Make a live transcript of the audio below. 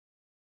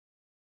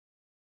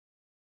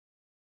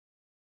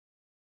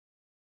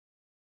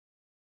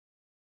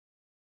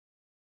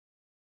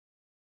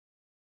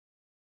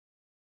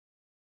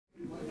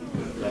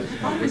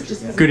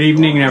Good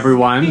evening,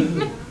 everyone.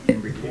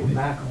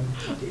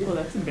 Well,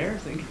 that's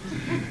embarrassing.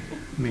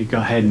 Let me go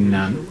ahead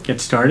and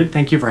get started.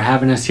 Thank you for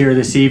having us here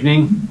this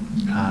evening.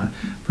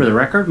 For the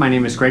record, my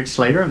name is Greg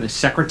Slater. I'm the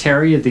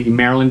Secretary of the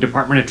Maryland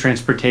Department of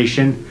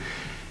Transportation.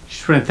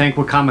 Just want to thank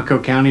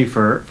Wicomico County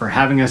for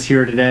having us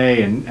here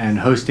today and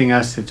hosting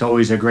us. It's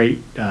always a great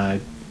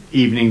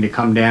evening to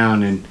come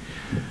down and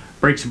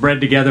break some bread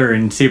together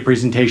and see a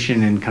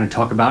presentation and kind of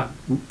talk about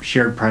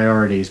shared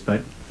priorities.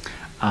 But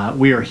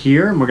we are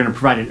here and we're going to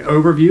provide an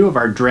overview of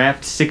our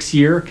draft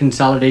 6-year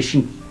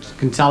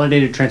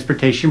consolidated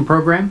transportation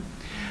program.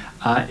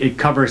 It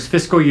covers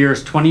fiscal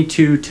years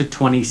 22 to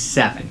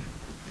 27.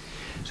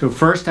 So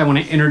first, I want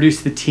to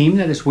introduce the team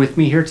that is with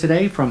me here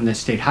today from the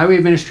State Highway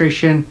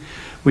Administration.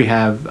 We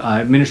have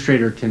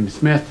Administrator Tim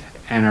Smith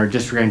and our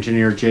District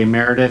Engineer Jay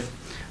Meredith.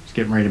 I was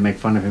getting ready to make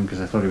fun of him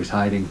because I thought he was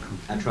hiding.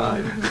 I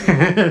tried.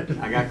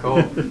 I got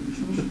cold.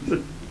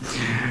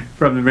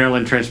 From the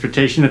Maryland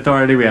Transportation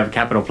Authority, we have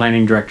Capital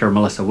Planning Director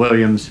Melissa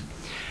Williams.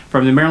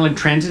 From the Maryland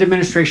Transit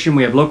Administration,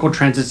 we have Local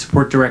Transit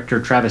Support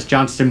Director Travis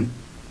Johnston.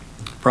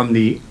 From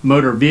the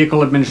Motor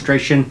Vehicle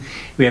Administration,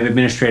 we have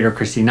Administrator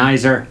Christy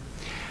Nizer.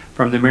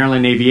 From the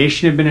Maryland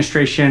Aviation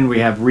Administration, we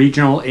have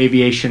Regional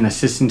Aviation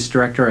Assistance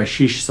Director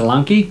Ashish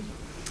Solanki.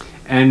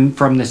 And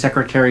from the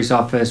Secretary's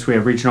Office, we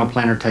have Regional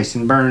Planner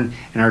Tyson Byrne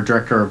and our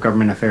Director of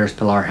Government Affairs,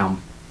 Pilar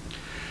Helm.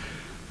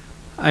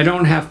 I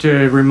don't have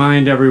to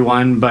remind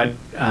everyone, but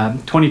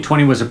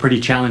 2020 was a pretty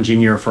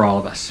challenging year for all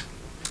of us.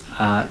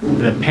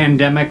 The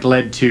pandemic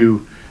led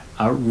to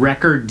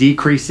record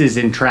decreases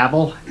in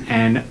travel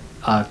and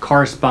a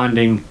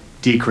corresponding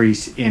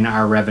decrease in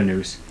our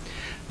revenues.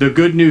 The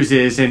good news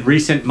is, in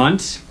recent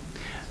months,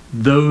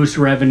 those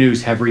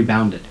revenues have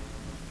rebounded.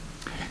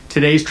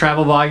 Today's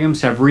travel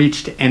volumes have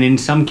reached, and in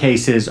some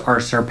cases,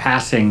 are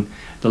surpassing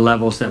the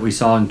levels that we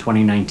saw in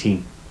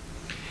 2019.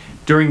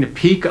 During the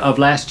peak of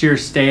last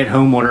year's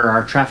stay-at-home order,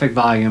 our traffic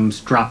volumes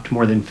dropped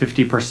more than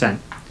 50%.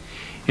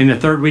 In the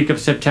third week of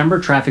September,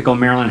 traffic on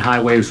Maryland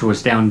highways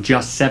was down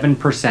just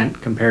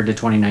 7% compared to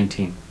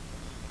 2019.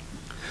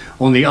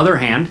 On the other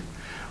hand,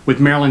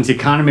 with Maryland's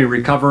economy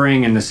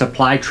recovering and the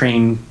supply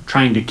chain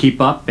trying to keep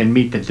up and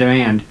meet the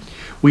demand,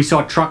 we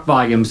saw truck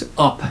volumes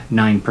up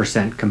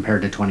 9%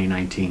 compared to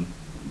 2019.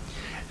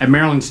 At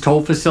Maryland's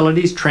toll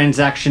facilities,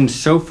 transactions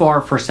so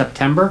far for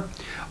September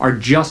are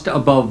just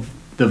above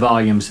the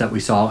volumes that we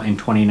saw in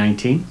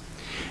 2019.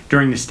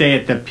 During the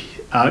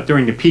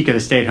peak of the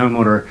stay-at-home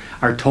order,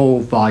 our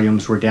toll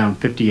volumes were down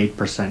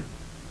 58%.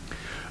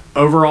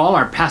 Overall,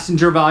 our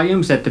passenger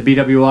volumes at the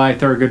BWI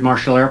Thurgood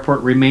Marshall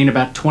Airport remain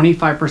about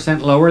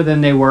 25% lower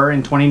than they were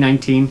in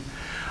 2019,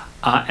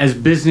 as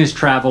business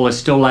travel is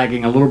still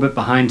lagging a little bit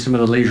behind some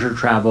of the leisure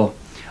travel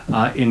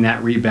in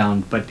that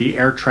rebound. But the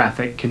air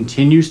traffic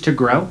continues to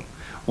grow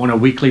on a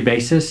weekly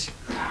basis,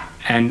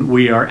 and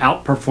we are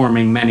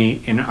outperforming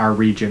many in our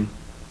region.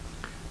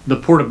 The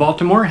Port of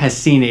Baltimore has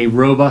seen a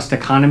robust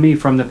economy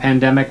from the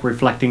pandemic,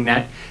 reflecting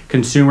that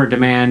consumer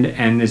demand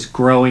and this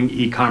growing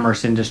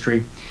e-commerce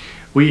industry.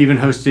 We even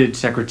hosted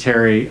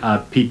Secretary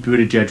Pete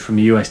Buttigieg from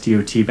the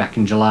USDOT back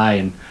in July,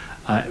 and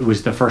it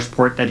was the first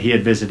port that he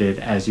had visited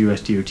as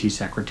USDOT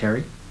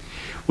Secretary.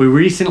 We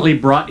recently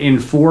brought in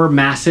 4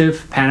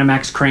 massive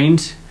Panamax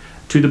cranes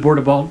to the Port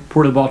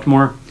of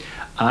Baltimore.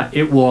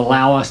 It will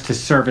allow us to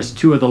service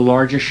 2 of the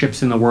largest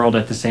ships in the world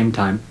at the same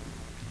time.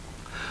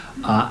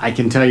 I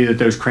can tell you that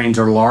those cranes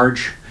are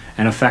large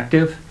and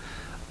effective.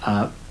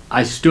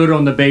 I stood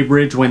on the Bay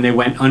Bridge when they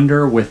went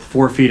under with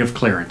 4 feet of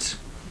clearance.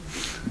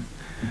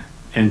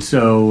 And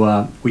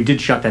so we did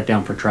shut that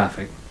down for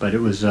traffic, but it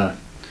was a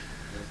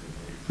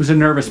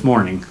nervous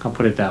morning. I'll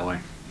put it that way.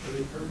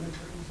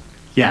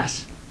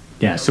 Yes,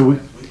 yeah. So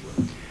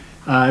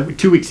we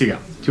 2 weeks ago.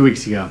 2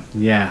 weeks ago.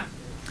 Yeah.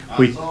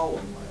 I saw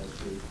one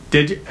last week.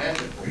 Did you?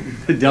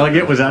 The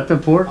delegate was at the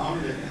port.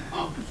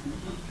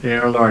 They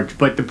are large,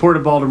 but the Port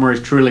of Baltimore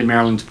is truly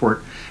Maryland's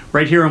port.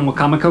 Right here in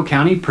Wicomico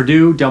County,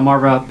 Purdue,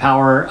 Delmarva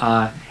Power,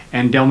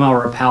 and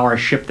Delmarva Power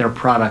ship their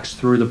products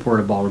through the Port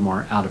of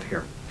Baltimore out of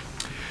here.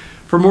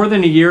 For more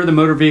than a year, the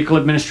Motor Vehicle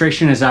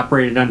Administration has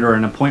operated under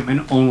an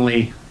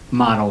appointment-only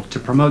model to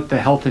promote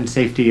the health and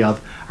safety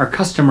of our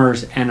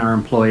customers and our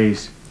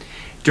employees.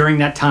 During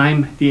that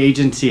time, the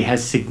agency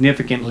has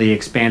significantly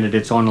expanded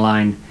its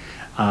online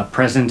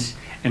presence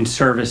and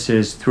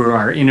services through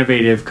our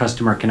innovative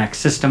Customer Connect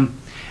system.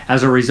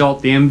 As a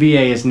result, the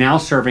MVA is now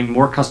serving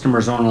more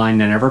customers online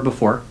than ever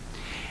before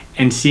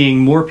and seeing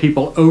more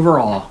people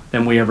overall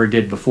than we ever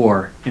did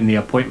before in the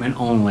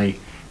appointment-only,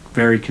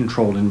 very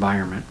controlled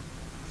environment.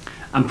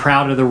 I'm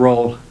proud of the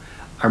role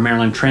our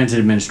Maryland Transit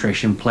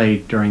Administration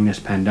played during this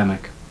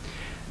pandemic.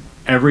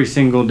 Every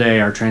single day,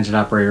 our transit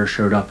operators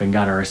showed up and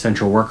got our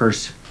essential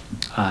workers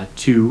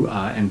to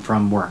and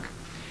from work.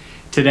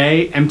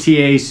 Today,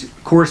 MTA's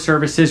core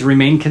services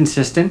remain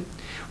consistent.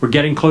 We're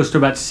getting close to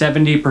about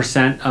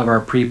 70% of our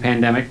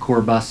pre-pandemic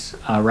core bus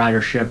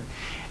ridership,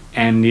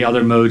 and the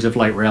other modes of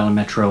light rail and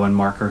metro and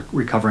MARC are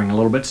recovering a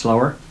little bit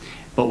slower,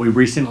 but we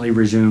recently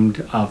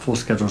resumed full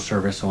schedule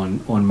service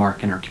on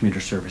MARC and our commuter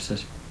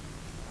services.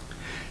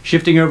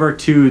 Shifting over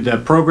to the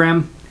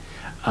program,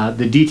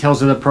 the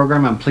details of the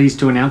program, I'm pleased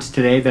to announce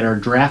today that our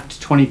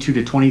draft 22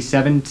 to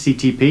 27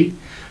 CTP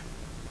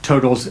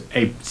totals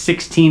a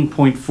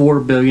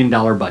 $16.4 billion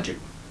budget.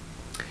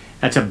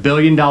 That's $1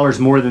 billion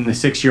more than the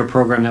 6-year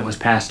program that was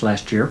passed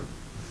last year,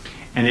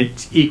 and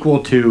it's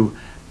equal to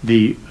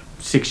the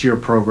 6-year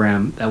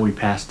program that we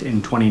passed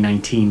in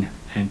 2019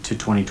 and to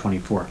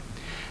 2024.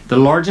 The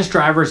largest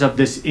drivers of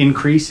this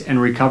increase and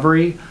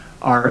recovery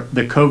are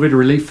the COVID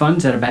relief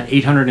funds at about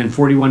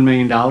 $841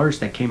 million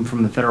that came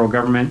from the federal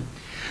government,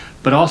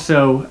 but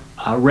also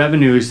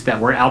revenues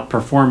that were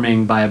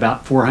outperforming by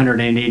about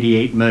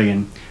 $488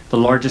 million. The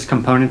largest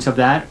components of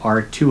that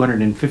are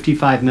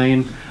 $255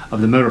 million of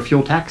the motor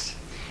fuel tax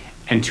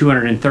and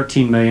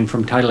 $213 million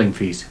from titling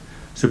fees.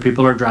 So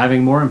people are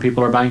driving more and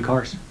people are buying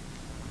cars.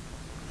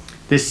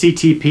 This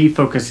CTP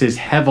focuses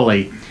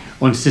heavily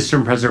on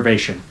system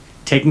preservation,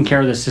 taking care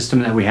of the system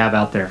that we have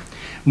out there.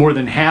 More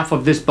than half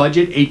of this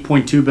budget,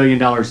 $8.2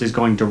 billion, is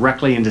going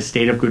directly into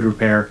state of good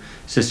repair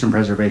system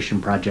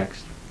preservation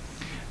projects.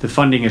 The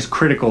funding is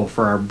critical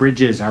for our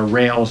bridges, our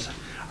rails,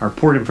 our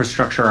port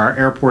infrastructure, our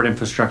airport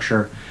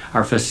infrastructure,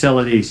 our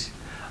facilities.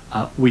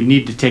 We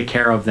need to take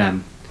care of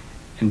them,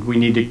 and we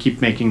need to keep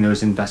making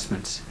those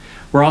investments.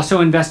 We're also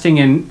investing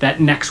in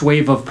that next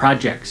wave of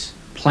projects,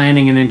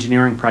 planning and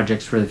engineering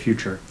projects for the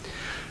future.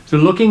 So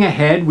looking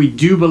ahead, we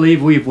do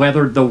believe we've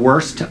weathered the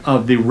worst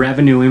of the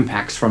revenue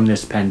impacts from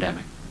this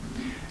pandemic,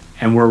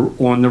 and we're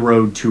on the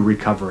road to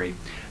recovery.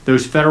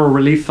 Those federal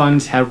relief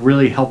funds have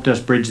really helped us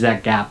bridge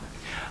that gap.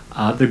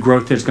 The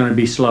growth is going to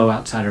be slow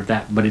outside of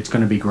that, but it's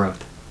going to be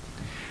growth.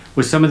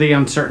 With some of the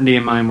uncertainty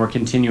in mind, we're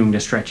continuing to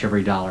stretch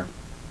every dollar.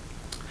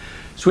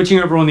 Switching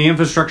over on the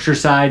infrastructure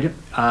side,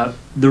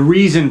 the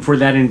reason for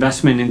that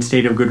investment in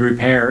state of good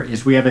repair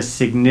is we have a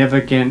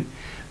significant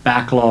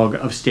backlog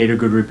of state of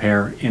good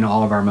repair in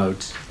all of our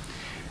modes.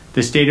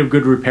 The state of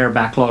good repair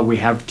backlog we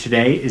have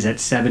today is at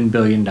 $7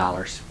 billion.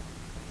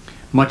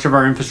 Much of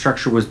our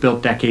infrastructure was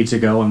built decades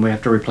ago, and we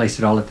have to replace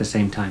it all at the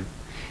same time.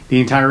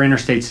 The entire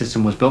interstate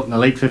system was built in the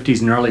late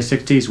 50s and early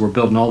 60s. We're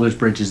building all those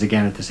bridges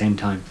again at the same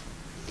time.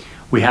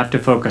 We have to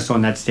focus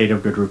on that state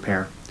of good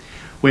repair.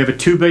 We have a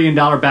 $2 billion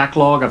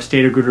backlog of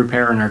state of good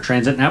repair in our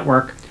transit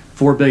network,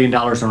 $4 billion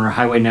on our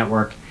highway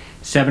network,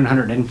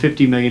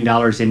 $750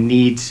 million in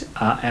needs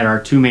at our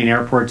 2 main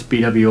airports,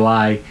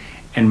 BWI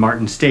and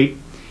Martin State,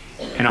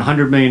 and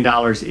 $100 million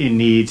in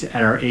needs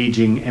at our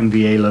aging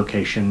MVA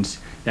locations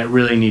that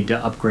really need to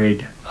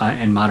upgrade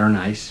and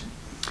modernize,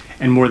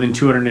 and more than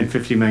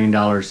 $250 million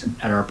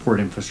at our port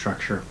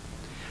infrastructure.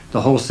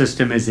 The whole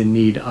system is in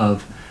need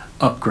of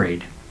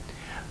upgrade.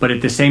 But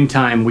at the same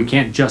time, we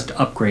can't just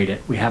upgrade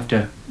it. We have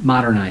to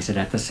modernize it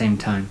at the same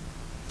time.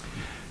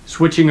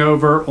 Switching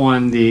over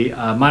on the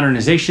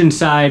modernization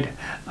side,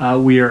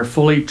 we are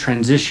fully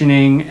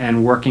transitioning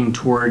and working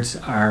towards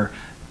our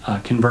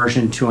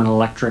conversion to an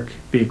electric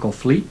vehicle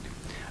fleet.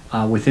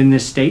 Within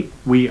this state,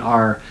 we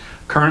are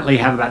currently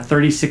have about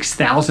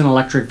 36,000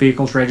 electric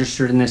vehicles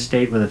registered in this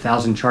state with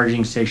 1,000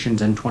 charging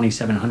stations and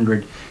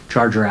 2,700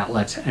 charger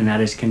outlets, and that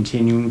is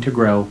continuing to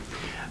grow,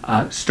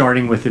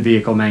 starting with the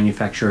vehicle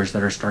manufacturers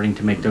that are starting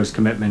to make those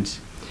commitments.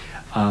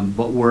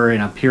 But we're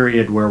in a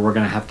period where we're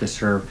going to have to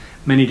serve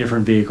many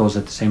different vehicles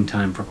at the same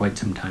time for quite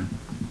some time.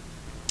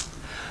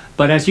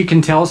 But as you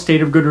can tell,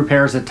 state of good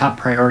repair is a top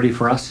priority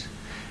for us.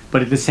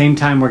 But at the same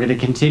time, we're going to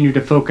continue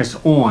to focus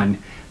on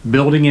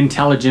building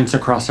intelligence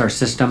across our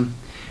system,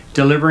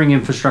 delivering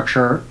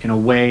infrastructure in a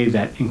way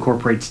that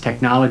incorporates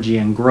technology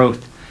and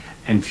growth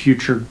and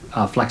future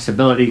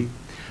flexibility,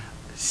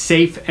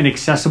 safe and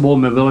accessible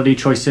mobility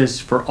choices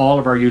for all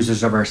of our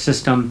users of our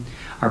system,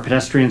 our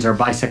pedestrians, our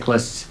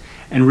bicyclists,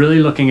 and really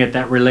looking at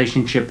that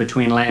relationship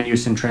between land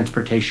use and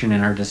transportation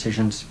in our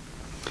decisions,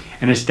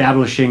 and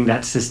establishing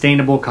that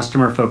sustainable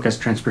customer-focused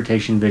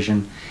transportation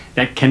vision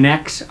that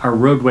connects our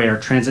roadway, our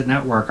transit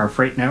network, our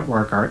freight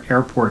network, our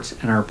airports,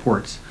 and our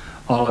ports,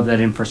 all of that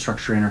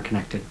infrastructure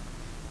interconnected.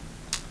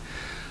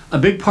 A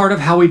big part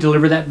of how we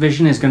deliver that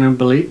vision is going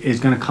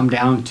to come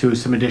down to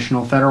some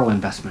additional federal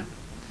investment.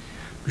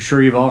 I'm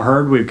sure you've all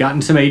heard we've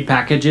gotten some aid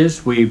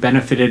packages. We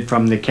benefited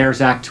from the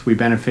CARES Act, we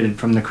benefited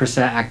from the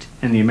CRISA Act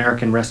and the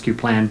American Rescue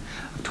Plan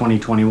of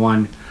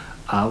 2021.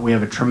 We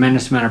have a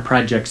tremendous amount of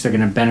projects that are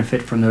going to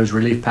benefit from those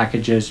relief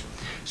packages,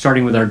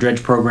 starting with our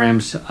dredge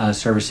programs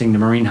servicing the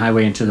Marine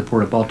Highway into the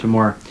Port of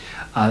Baltimore,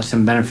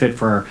 some benefit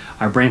for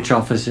our branch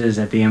offices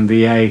at the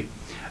MVA,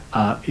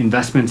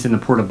 investments in the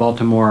Port of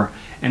Baltimore,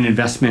 and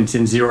investments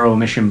in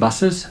zero-emission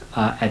buses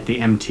at the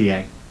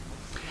MTA.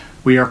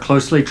 We are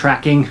closely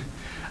tracking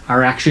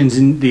our actions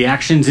in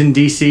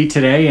DC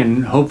today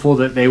and hopeful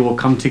that they will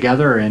come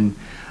together and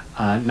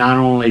not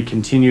only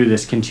continue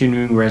this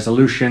continuing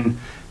resolution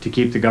to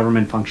keep the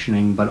government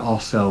functioning, but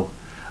also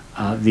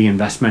the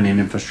investment in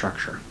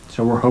infrastructure.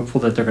 So we're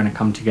hopeful that they're going to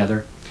come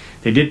together.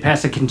 They did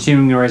pass a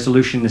continuing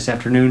resolution this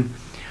afternoon,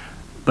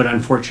 but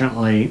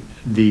unfortunately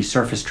the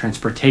surface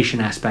transportation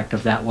aspect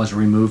of that was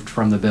removed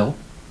from the bill.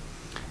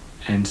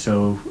 And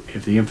so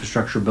if the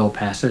infrastructure bill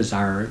passes,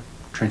 our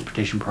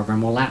transportation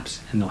program will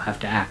lapse and they'll have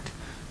to act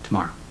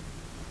tomorrow.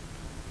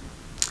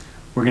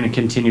 we're going to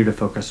continue to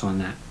focus on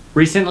that.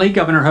 Recently,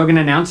 Governor Hogan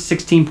announced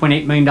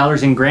 $16.8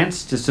 million in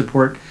grants to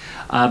support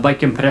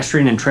bike and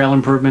pedestrian and trail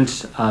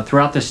improvements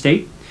throughout the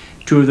state.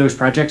 2 of those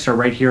projects are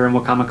right here in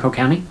Wicomico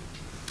County.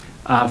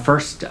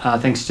 First,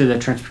 thanks to the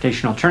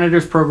Transportation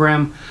Alternatives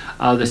Program,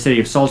 the city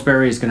of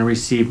Salisbury is going to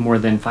receive more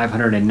than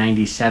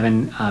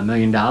 $597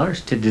 million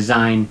to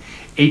design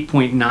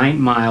 8.9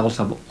 miles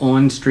of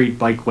on-street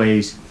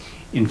bikeways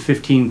in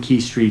 15 key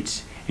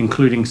streets,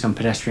 including some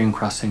pedestrian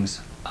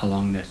crossings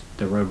along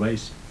the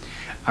roadways.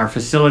 Our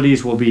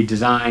facilities will be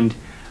designed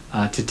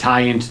to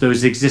tie into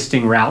those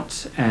existing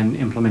routes and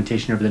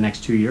implementation over the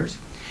next 2 years.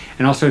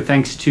 And also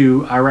thanks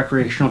to our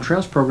Recreational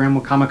Trails Program,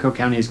 Wicomico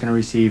County is going to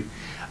receive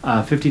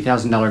a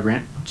 $50,000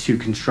 grant to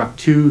construct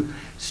 2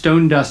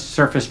 stone dust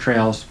surface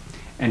trails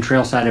and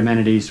trailside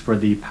amenities for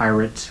the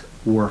Pirates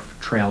Wharf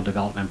Trail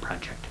Development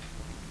Project.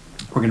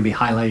 We're going to be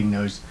highlighting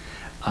those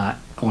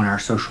on our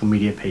social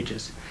media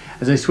pages.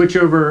 As I switch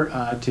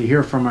over to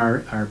hear from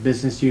our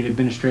business unit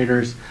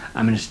administrators,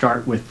 I'm going to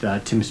start with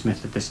Tim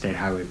Smith at the State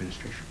Highway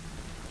Administration.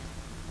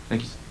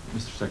 Thank you,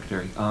 Mr.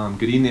 Secretary.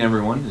 Good evening,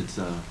 everyone. It's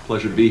a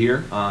pleasure to be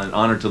here. An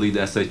honor to lead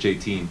the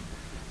SHA team.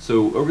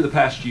 So over the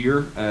past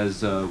year,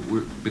 as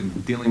we've been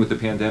dealing with the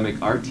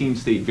pandemic, our team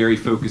stayed very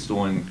focused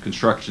on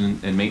construction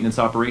and maintenance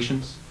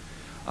operations,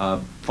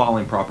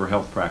 following proper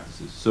health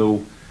practices.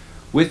 So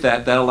with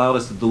that allowed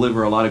us to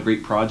deliver a lot of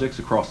great projects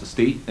across the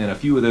state, and a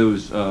few of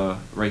those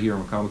right here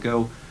in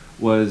Wicomico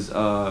was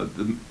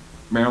the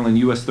Maryland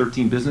US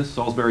 13 business,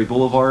 Salisbury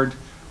Boulevard.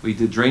 We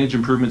did drainage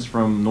improvements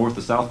from north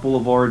to south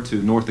Boulevard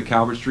to north to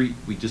Calvert Street.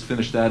 We just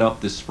finished that up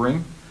this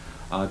spring.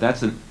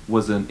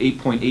 Was an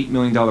 $8.8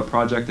 million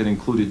project that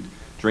included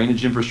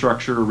drainage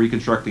infrastructure,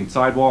 reconstructing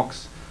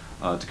sidewalks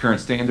to current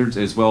standards,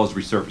 as well as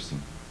resurfacing.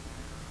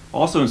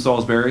 Also in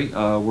Salisbury,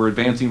 we're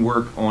advancing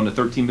work on a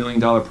 $13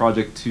 million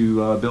project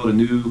to build a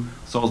new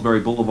Salisbury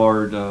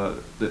Boulevard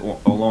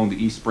along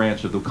the east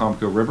branch of the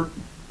Wicomico River.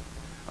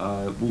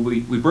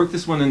 We broke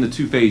this one into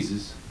 2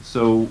 phases.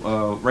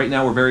 So right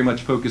now we're very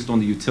much focused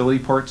on the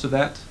utility parts of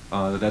that.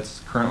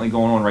 That's currently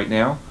going on right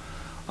now.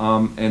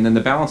 And then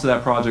the balance of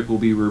that project will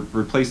be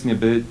replacing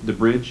the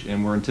bridge,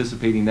 and we're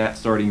anticipating that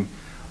starting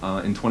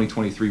in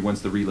 2023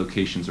 once the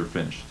relocations are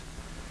finished.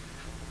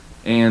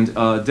 And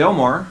Del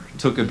Mar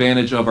took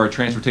advantage of our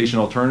Transportation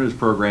Alternatives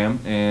Program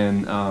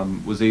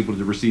and was able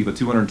to receive a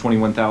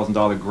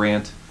 $221,000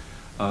 grant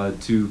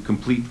to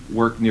complete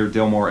work near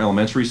Del Mar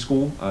Elementary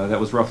School. That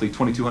was roughly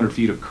 2,200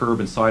 feet of curb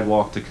and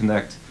sidewalk to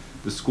connect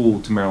the school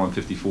to Maryland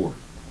 54.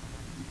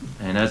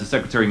 And as the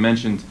Secretary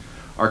mentioned,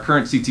 our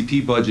current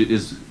CTP budget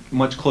is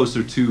much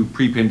closer to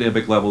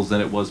pre-pandemic levels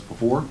than it was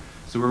before.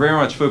 So we're very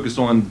much focused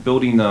on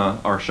building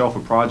our shelf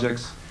of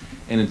projects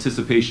in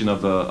anticipation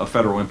of a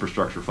federal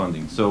infrastructure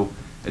funding. So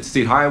at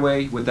State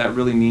Highway, what that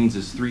really means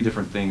is 3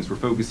 different things. We're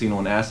focusing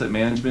on asset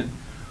management,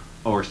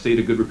 or state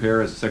of good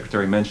repair, as the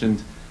Secretary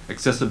mentioned,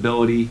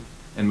 accessibility,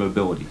 and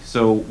mobility.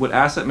 So what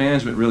asset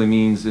management really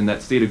means in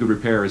that state of good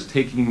repair is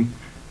taking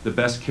the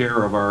best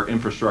care of our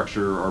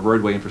infrastructure, our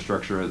roadway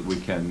infrastructure as we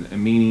can,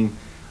 and meaning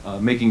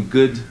making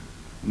good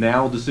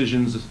now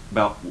decisions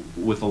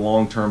with a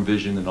long-term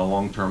vision and a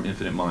long-term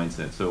infinite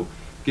mindset. So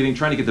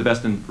trying to get the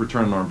best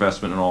return on our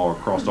investment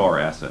across all our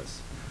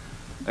assets.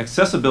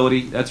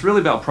 Accessibility, that's really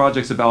about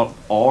projects about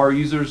all our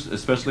users,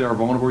 especially our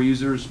vulnerable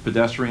users,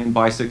 pedestrian,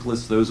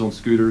 bicyclists, those on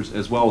scooters,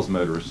 as well as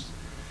motorists.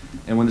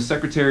 And when the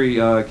Secretary,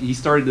 he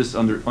started this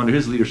under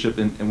his leadership,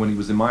 and when he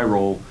was in my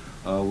role,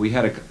 we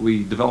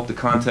developed a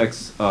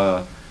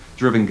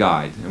context-driven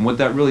guide. And what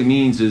that really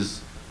means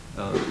is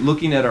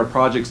looking at our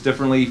projects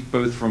differently,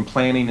 both from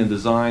planning and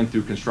design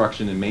through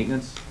construction and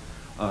maintenance.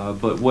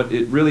 But what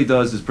it really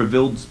does is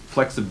builds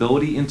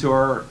flexibility into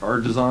our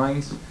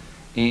designs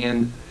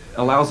and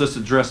allows us to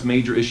address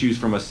major issues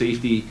from a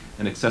safety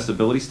and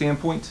accessibility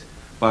standpoint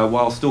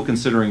while still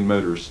considering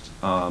motorists.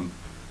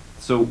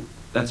 So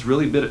that's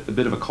really a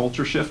bit of a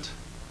culture shift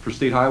for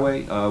State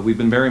Highway. We've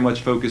been very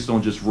much focused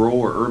on just rural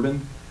or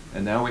urban,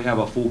 and now we have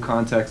a full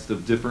context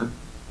of different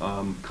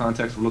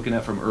contexts we're looking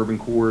at, from urban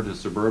core to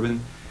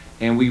suburban.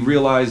 And we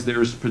realize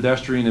there's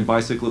pedestrian and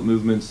bicycle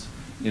movements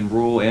in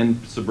rural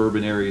and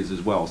suburban areas as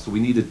well. So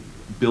we need to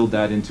build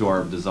that into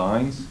our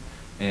designs.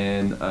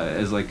 And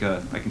I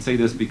can say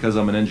this because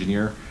I'm an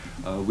engineer,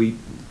 we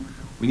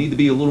need to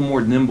be a little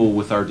more nimble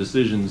with our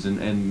decisions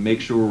and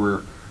make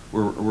sure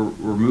we're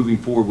moving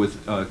forward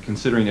with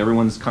considering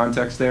everyone's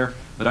context there.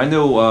 But I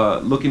know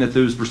looking at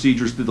those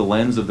procedures through the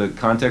lens of the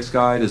context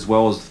guide, as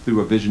well as through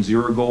a Vision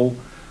Zero goal,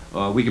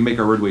 we can make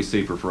our roadways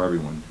safer for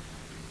everyone.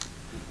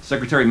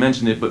 Secretary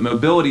mentioned it, but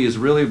mobility is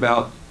really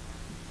about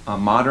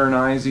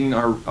modernizing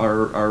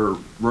our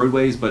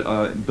roadways,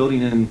 but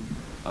building in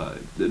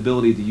the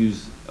ability to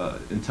use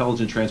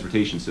intelligent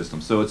transportation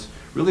systems. So it's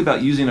really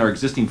about using our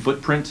existing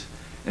footprint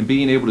and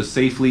being able to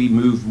safely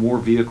move more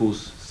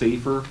vehicles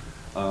safer.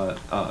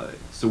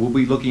 So we'll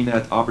be looking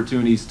at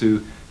opportunities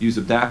to use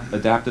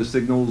adaptive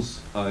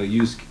signals,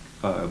 use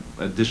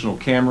additional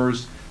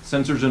cameras,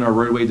 sensors in our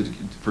roadway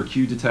for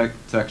queue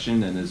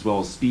detection, and as well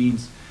as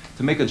speeds,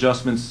 to make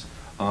adjustments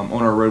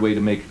on our roadway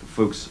to make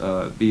folks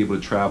be able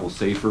to travel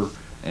safer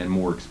and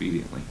more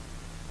expediently.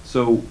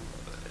 So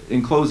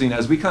in closing,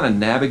 as we kind of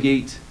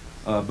navigate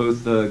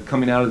both the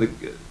coming out of the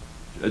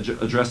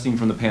addressing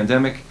from the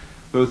pandemic,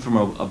 both from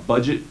a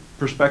budget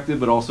perspective,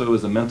 but also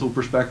as a mental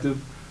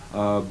perspective,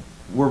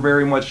 we're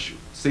very much,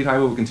 State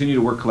Highway will continue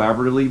to work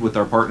collaboratively with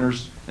our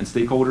partners and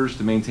stakeholders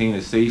to maintain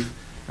a safe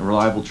and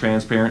reliable,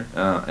 transparent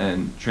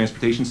and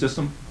transportation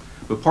system.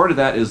 But part of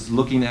that is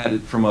looking at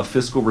it from a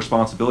fiscal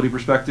responsibility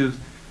perspective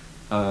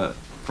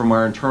from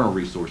our internal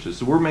resources.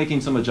 So we're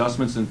making some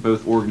adjustments in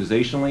both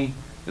organizationally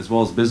as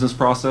well as business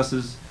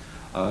processes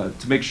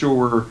to make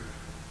sure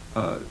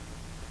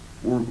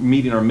we're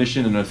meeting our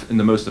mission in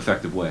the most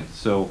effective way.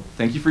 So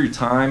thank you for your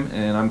time,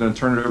 and I'm going to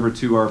turn it over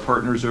to our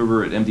partners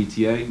over at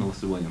MDTA,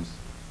 Melissa Williams.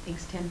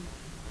 Thanks, Tim.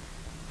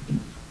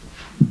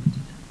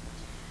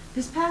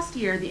 This past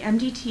year, the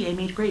MDTA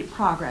made great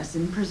progress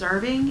in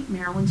preserving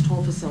Maryland's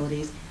toll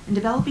facilities and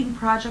developing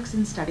projects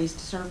and studies to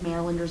serve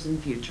Marylanders in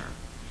the future.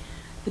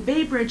 The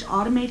Bay Bridge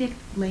Automated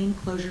Lane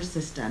Closure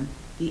System,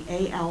 the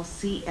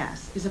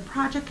ALCS, is a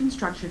project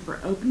constructed for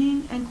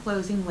opening and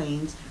closing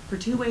lanes for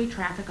two-way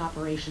traffic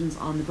operations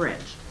on the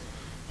bridge.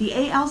 The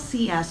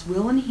ALCS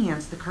will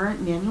enhance the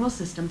current manual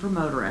system for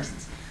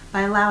motorists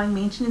by allowing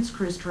maintenance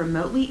crews to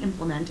remotely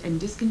implement and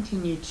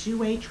discontinue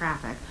two-way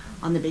traffic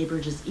on the Bay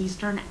Bridge's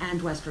eastern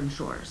and western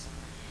shores.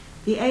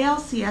 The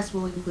ALCS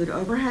will include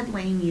overhead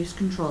lane use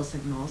control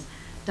signals,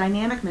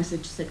 dynamic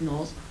message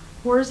signals,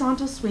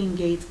 horizontal swing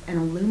gates, and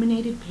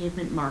illuminated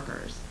pavement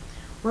markers.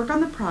 Work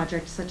on the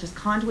project, such as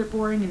conduit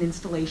boring and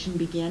installation,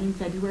 began in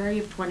February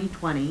of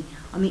 2020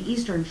 on the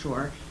eastern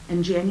shore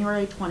and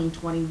January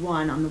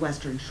 2021 on the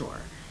western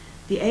shore.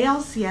 The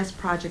ALCS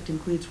project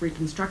includes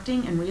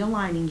reconstructing and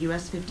realigning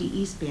US 50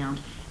 eastbound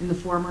in the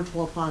former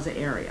Toll Plaza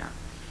area.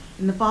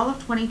 In the fall of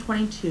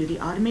 2022, the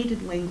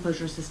automated lane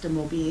closure system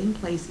will be in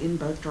place in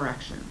both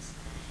directions.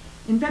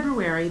 In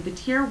February, the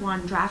Tier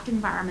 1 draft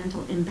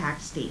environmental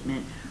impact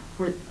statement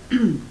for the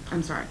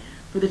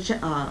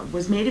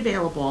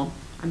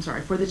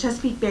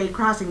Chesapeake Bay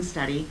Crossing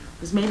Study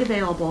was made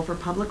available for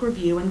public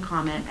review and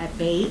comment at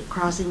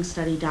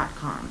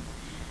baycrossingstudy.com.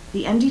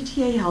 The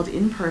MDTA held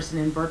in-person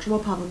and virtual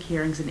public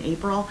hearings in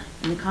April,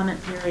 and the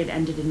comment period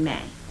ended in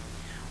May.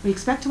 We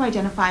expect to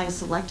identify a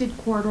selected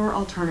corridor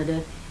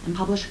alternative and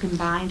publish a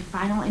combined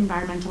final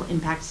environmental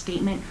impact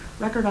statement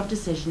record of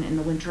decision in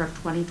the winter of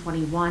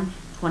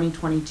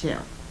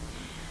 2021-2022.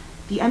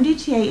 The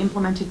MDTA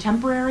implemented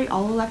temporary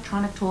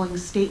all-electronic tolling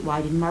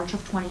statewide in March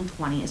of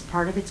 2020 as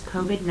part of its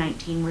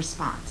COVID-19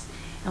 response,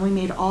 and we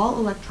made all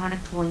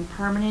electronic tolling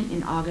permanent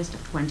in August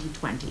of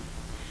 2020.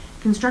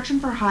 Construction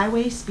for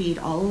highway speed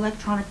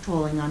all-electronic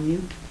tolling on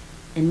new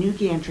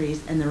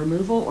gantries and the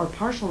removal or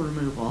partial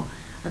removal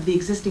of the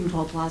existing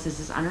toll plazas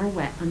is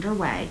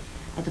underway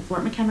at the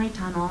Fort McHenry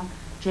Tunnel,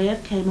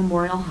 JFK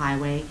Memorial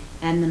Highway,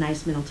 and the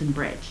Nice-Middleton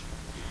Bridge.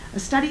 A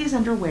study is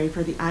underway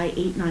for the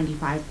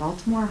I-895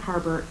 Baltimore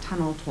Harbor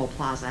Tunnel Toll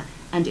Plaza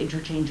and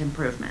interchange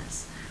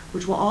improvements,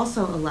 which will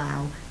also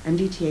allow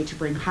MDTA to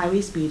bring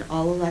highway speed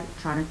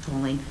all-electronic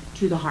tolling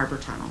to the Harbor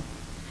Tunnel.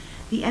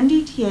 The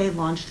MDTA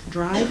launched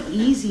Drive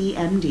Easy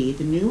MD,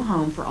 the new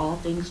home for all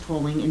things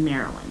tolling in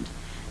Maryland.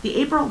 The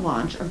April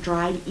launch of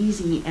Drive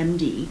Easy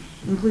MD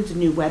includes a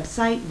new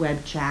website,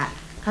 web chat,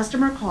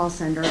 customer call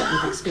center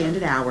with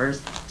expanded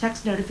hours,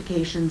 text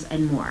notifications,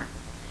 and more.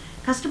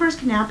 Customers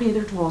can now pay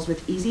their tolls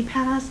with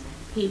EasyPass,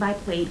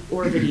 pay-by-plate,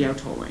 or video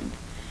tolling.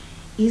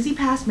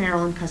 EasyPass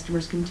Maryland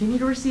customers continue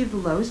to receive the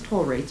lowest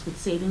toll rates with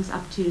savings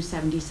up to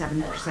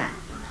 77%.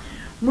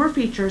 More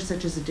features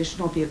such as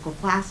additional vehicle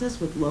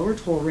classes with lower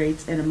toll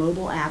rates and a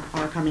mobile app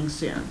are coming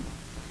soon.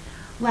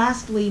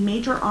 Lastly,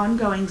 major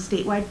ongoing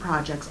statewide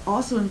projects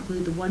also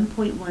include the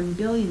 $1.1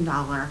 billion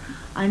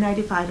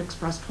I-95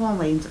 Express Toll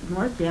Lanes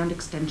Northbound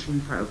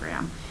Extension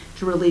Program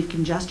to relieve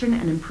congestion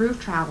and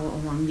improve travel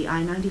along the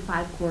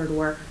I-95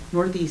 corridor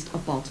northeast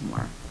of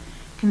Baltimore.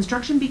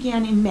 Construction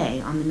began in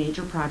May on the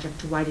major project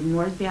to widen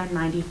northbound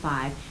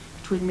 95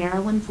 between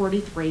Maryland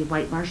 43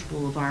 White Marsh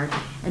Boulevard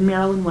and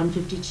Maryland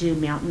 152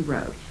 Mountain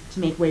Road to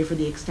make way for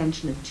the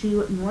extension of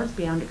two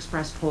northbound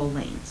express toll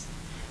lanes.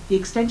 The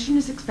extension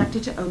is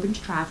expected to open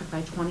to traffic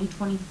by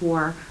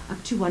 2024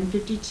 up to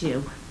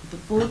 152, with the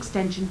full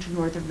extension to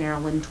north of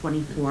Maryland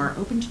 24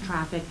 open to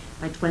traffic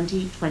by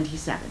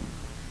 2027.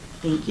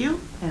 Thank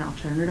you, and I'll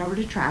turn it over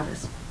to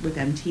Travis with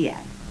MTA.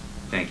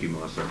 Thank you,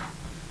 Melissa.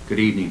 Good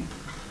evening.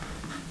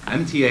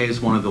 MTA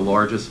is one of the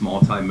largest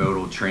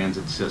multimodal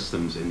transit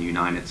systems in the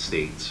United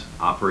States,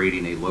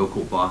 operating a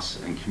local bus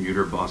and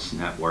commuter bus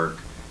network,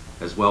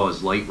 as well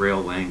as light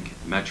rail link,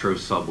 metro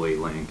subway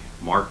link,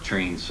 MARC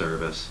train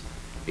service,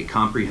 a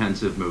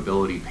comprehensive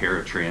mobility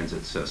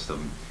paratransit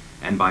system,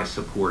 and by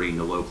supporting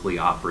the locally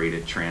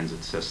operated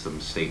transit system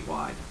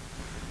statewide.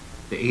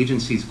 The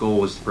agency's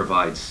goal is to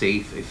provide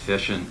safe,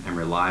 efficient, and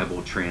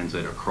reliable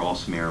transit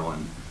across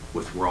Maryland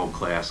with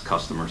world-class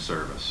customer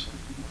service.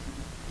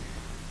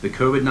 The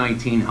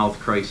COVID-19 health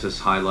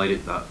crisis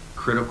highlighted the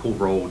critical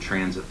role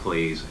transit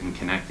plays in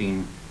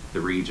connecting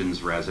the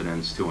region's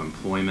residents to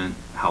employment,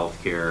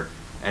 healthcare,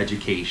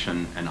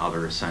 education, and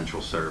other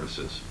essential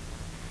services.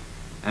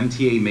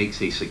 MTA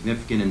makes a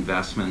significant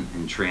investment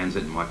in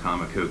transit in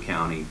Wicomico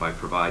County by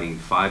providing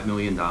 $5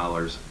 million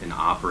in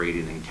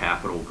operating and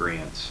capital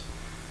grants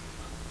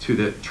to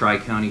the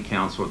Tri-County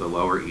Council of the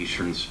Lower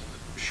Eastern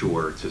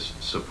Shore to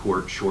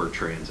support shore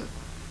transit.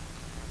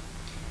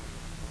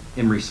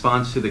 In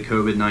response to the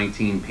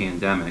COVID-19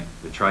 pandemic,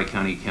 the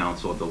Tri-County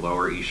Council of the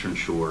Lower Eastern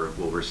Shore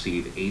will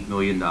receive $8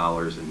 million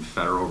in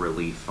federal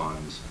relief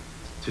funds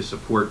to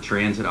support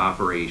transit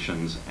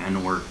operations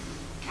and/or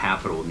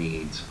capital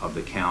needs of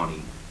the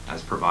county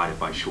as provided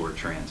by Shore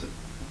Transit.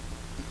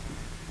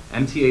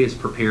 MTA is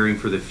preparing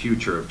for the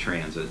future of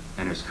transit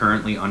and is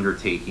currently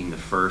undertaking the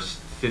first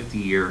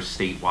 50-year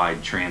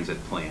statewide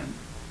transit plan.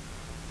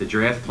 The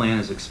draft plan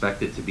is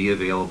expected to be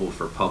available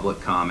for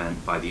public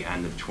comment by the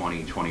end of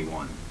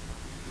 2021.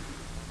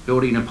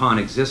 Building upon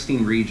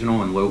existing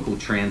regional and local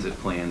transit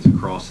plans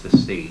across the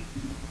state,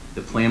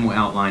 the plan will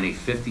outline a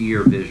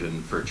 50-year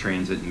vision for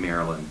transit in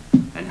Maryland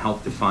and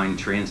help define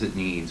transit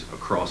needs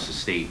across the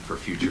state for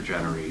future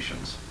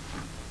generations.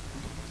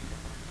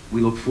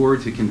 We look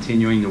forward to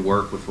continuing to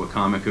work with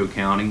Wicomico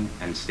County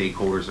and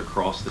stakeholders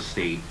across the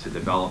state to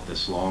develop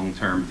this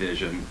long-term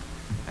vision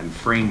and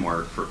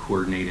framework for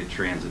coordinated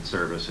transit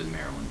service in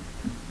Maryland.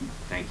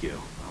 Thank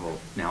you. I will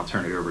now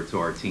turn it over to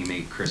our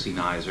teammate, Chrissy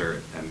Nizer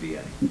at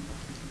MBA.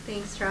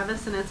 Thanks,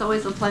 Travis, and it's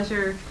always a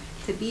pleasure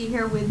to be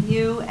here with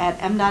you.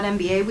 At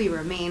M.MBA, we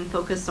remain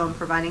focused on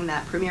providing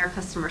that premier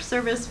customer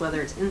service,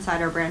 whether it's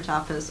inside our branch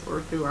office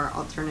or through our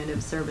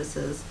alternative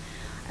services.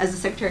 As the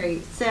Secretary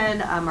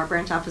said, our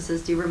branch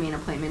offices do remain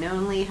appointment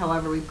only.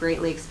 However, we've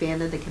greatly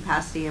expanded the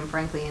capacity, and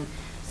frankly, in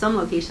some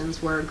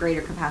locations we're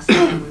greater capacity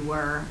than we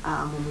were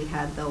when we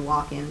had the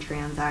walk-in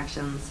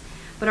transactions.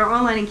 But our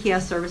online and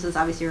kiosk services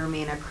obviously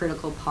remain a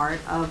critical part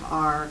of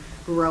our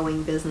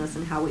growing business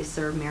and how we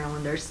serve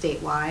Marylanders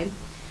statewide.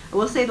 I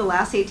will say the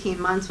last 18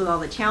 months with all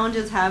the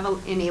challenges have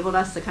enabled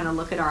us to kind of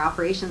look at our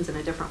operations in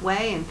a different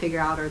way and figure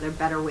out are there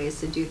better ways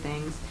to do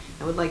things.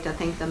 I would like to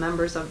thank the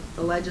members of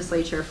the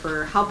legislature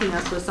for helping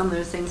us with some of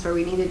those things where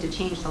we needed to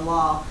change the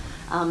law.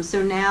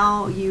 So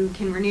now you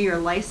can renew your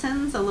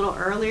license a little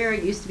earlier.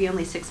 It used to be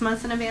only 6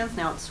 months in advance,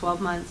 now it's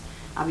 12 months.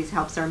 Obviously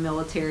helps our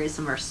military,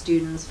 some of our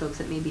students, folks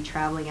that may be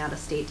traveling out of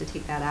state to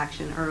take that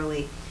action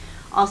early.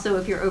 Also,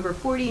 if you're over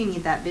 40, you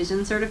need that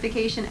vision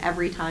certification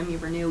every time you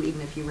renew,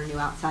 even if you renew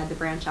outside the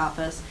branch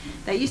office.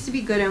 That used to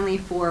be good only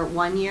for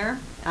 1 year.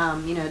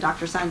 You know, a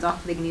doctor signs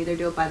off, they can either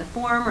do it by the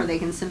form or they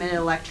can submit it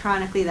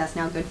electronically. That's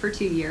now good for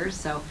 2 years,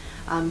 so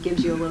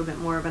gives you a little bit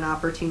more of an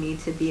opportunity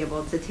to be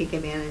able to take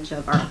advantage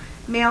of our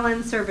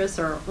mail-in service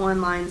or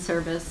online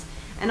service.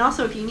 And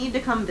also, if you need to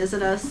come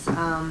visit us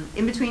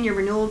in between your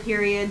renewal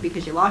period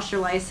because you lost your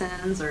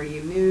license or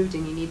you moved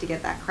and you need to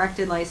get that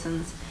corrected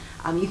license,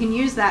 you can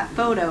use that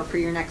photo for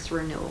your next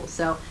renewal.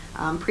 So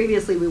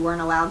previously we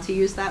weren't allowed to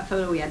use that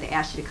photo. We had to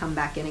ask you to come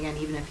back in again,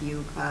 even if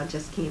you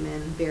just came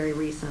in very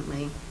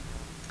recently.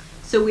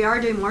 So we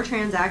are doing more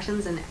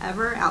transactions than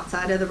ever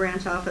outside of the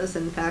branch office.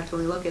 In fact,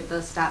 when we look at the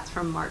stats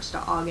from March to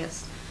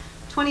August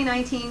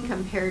 2019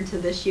 compared to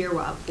this year,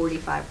 we're up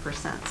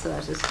 45%. So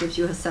that just gives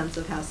you a sense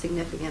of how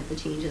significant the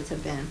changes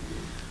have been.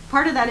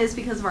 Part of that is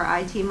because of our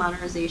IT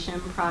modernization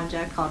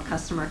project called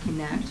Customer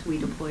Connect. We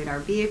deployed our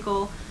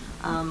vehicle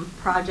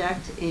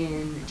project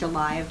in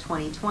July of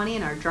 2020,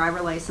 and our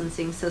driver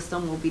licensing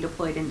system will be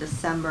deployed in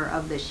December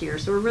of this year.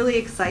 So we're really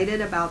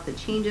excited about the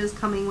changes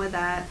coming with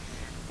that.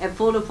 At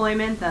full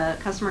deployment, the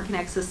Customer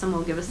Connect system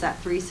will give us that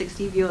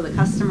 360 view of the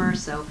customer,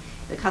 so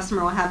the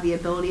customer will have the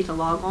ability to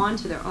log on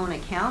to their own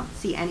account,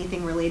 see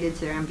anything related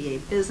to their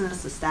MBA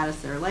business, the status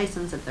of their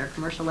license. If they're a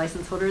commercial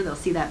license holder, they'll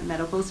see that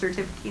medical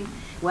certificate,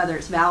 whether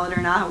it's valid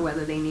or not, or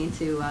whether they need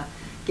to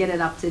get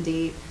it up to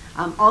date.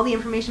 All the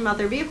information about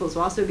their vehicles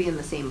will also be in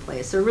the same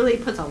place. So it really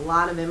puts a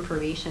lot of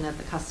information at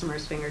the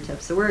customer's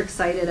fingertips. So we're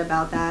excited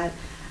about that.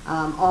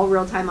 All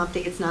real-time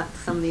updates, not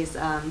some of these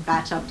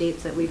batch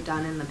updates that we've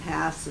done in the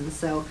past. And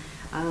so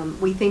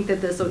we think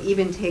that this will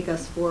even take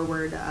us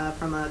forward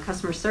from a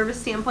customer service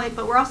standpoint,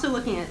 but we're also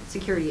looking at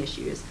security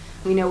issues.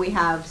 We know we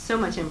have so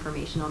much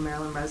information on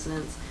Maryland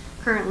residents.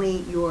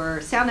 Currently, your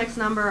SoundX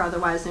number,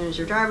 otherwise known as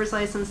your driver's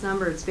license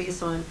number, it's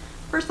based on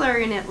first letter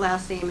in it,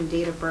 last name, and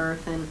date of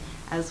birth. And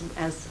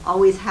as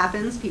always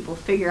happens, people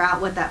figure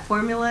out what that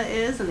formula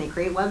is, and they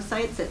create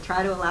websites that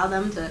try to allow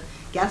them to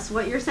guess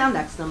what your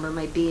SoundX number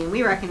might be. And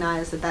we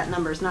recognize that that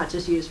number is not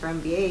just used for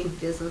MBA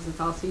business, it's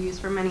also used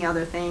for many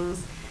other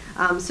things.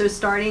 So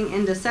starting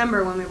in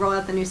December, when we roll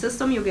out the new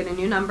system, you'll get a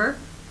new number.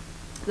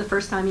 The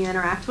first time you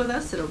interact with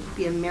us, it'll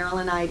be a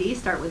Maryland ID,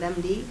 start with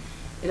MD.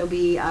 It'll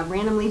be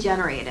randomly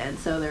generated,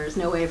 so there's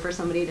no way for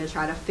somebody to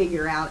try to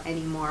figure out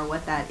anymore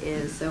what that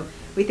is. So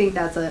we think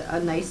that's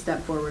a nice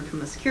step forward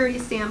from a security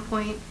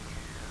standpoint.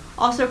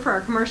 Also, for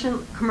our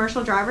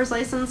commercial driver's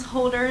license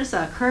holders,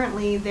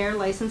 currently their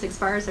license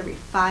expires every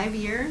 5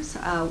 years.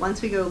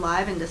 Once we go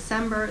live in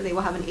December, they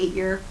will have an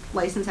 8-year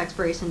license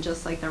expiration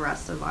just like the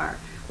rest of our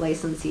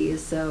licensees.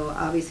 So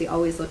obviously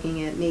always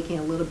looking at making it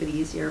a little bit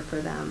easier for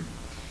them.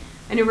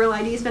 I know Real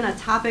ID has been a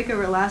topic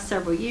over the last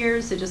several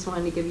years, so just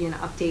wanted to give you an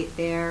update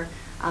there.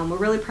 We're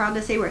really proud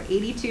to say we're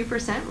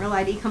 82% Real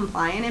ID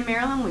compliant in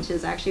Maryland, which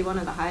is actually one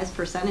of the highest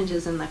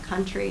percentages in the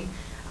country.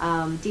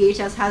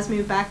 DHS has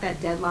moved back that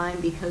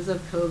deadline because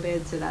of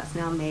COVID, so that's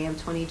now May of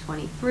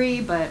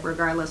 2023, but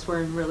regardless,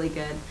 we're in really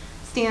good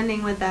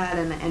standing with that,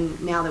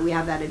 and now that we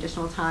have that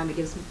additional time, it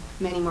gives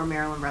many more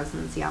Maryland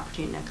residents the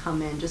opportunity to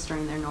come in just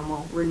during their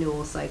normal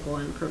renewal cycle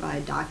and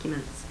provide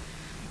documents.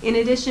 In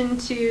addition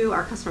to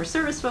our customer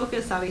service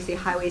focus, obviously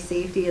highway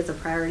safety is a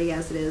priority,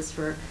 as it is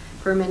for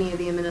many of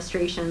the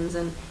administrations,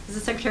 and as the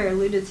Secretary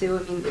alluded to,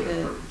 I mean,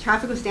 the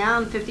traffic was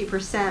down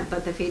 50%,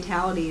 but the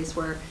fatalities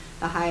were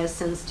the highest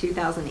since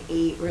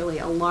 2008, really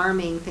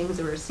alarming things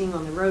that we're seeing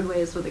on the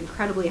roadways with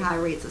incredibly high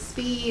rates of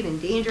speed and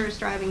dangerous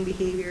driving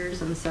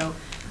behaviors, and so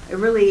it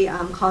really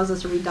caused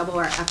us to redouble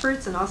our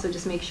efforts and also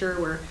just make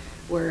sure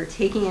we're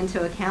taking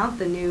into account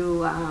the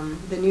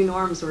new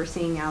norms we're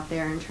seeing out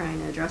there and trying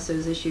to address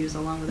those issues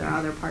along with our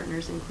other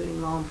partners,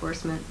 including law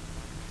enforcement.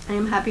 I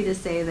am happy to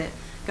say that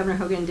Governor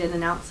Hogan did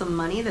announce some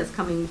money that's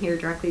coming here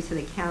directly to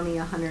the county,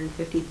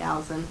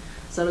 $150,000.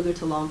 So it'll go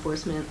to law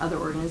enforcement and other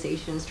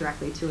organizations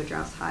directly to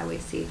address highway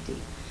safety.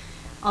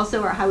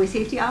 Also, our Highway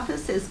Safety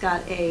Office has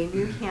got a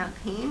new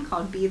campaign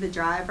called Be the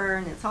Driver,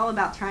 and it's all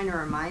about trying to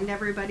remind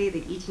everybody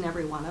that each and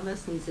every one of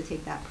us needs to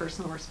take that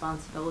personal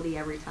responsibility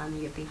every time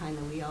you get behind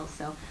the wheel.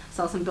 So I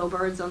saw some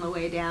billboards on the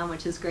way down,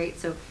 which is great.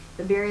 So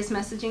the various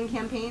messaging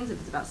campaigns, if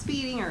it's about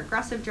speeding or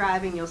aggressive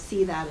driving, you'll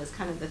see that as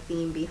kind of the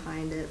theme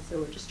behind it. So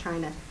we're just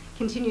trying to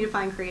continue to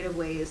find creative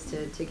ways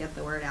to get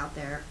the word out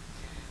there.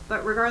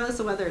 But regardless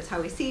of whether it's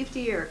highway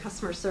safety or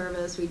customer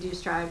service, we do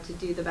strive to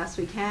do the best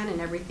we can in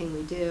everything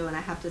we do. And I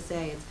have to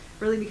say, it's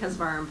really because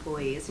of our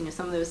employees. You know,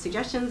 some of those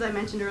suggestions I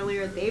mentioned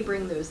earlier, they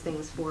bring those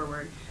things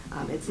forward.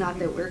 It's not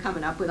that we're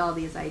coming up with all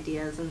these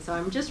ideas. And so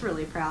I'm just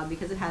really proud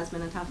because it has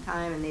been a tough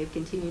time and they've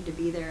continued to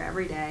be there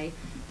every day,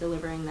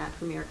 delivering that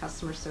premier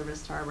customer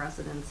service to our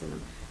residents. And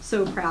I'm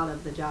so proud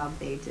of the job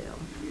they do.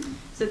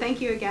 So thank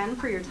you again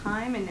for your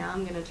time. And now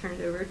I'm going to turn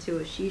it over to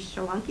Ashish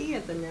Shalunki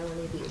at the Maryland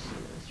Aviation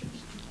Administration.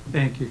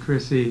 Thank you,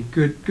 Chrissy.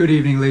 Good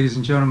evening, ladies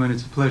and gentlemen.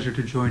 It's a pleasure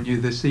to join you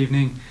this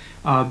evening.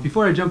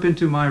 Before I jump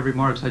into my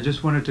remarks, I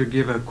just wanted to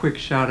give a quick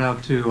shout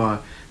out to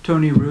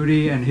Tony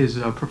Rudy and his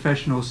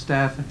professional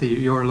staff at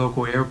your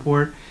local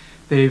airport.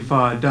 They've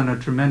done a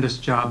tremendous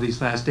job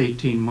these last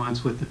 18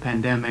 months with the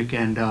pandemic,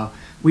 and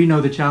we know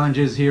the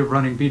challenges here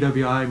running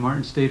BWI,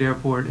 Martin State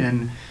Airport,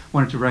 and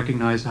wanted to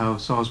recognize how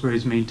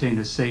Salisbury's maintained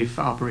a safe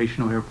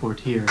operational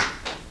airport here.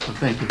 So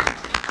thank you.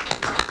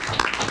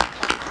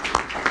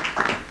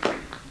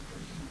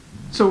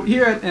 So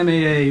here at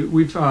MAA,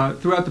 we've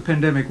throughout the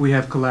pandemic, we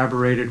have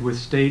collaborated with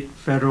state,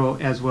 federal,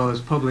 as well as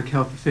public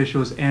health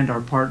officials and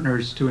our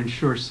partners to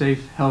ensure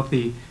safe,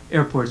 healthy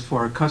airports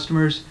for our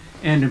customers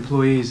and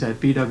employees at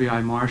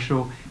BWI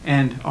Marshall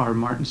and our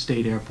Martin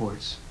State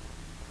airports.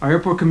 Our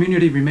airport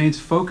community remains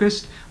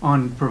focused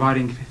on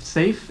providing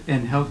safe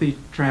and healthy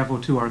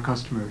travel to our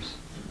customers.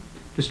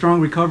 The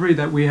strong recovery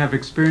that we have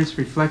experienced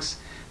reflects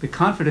the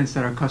confidence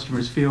that our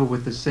customers feel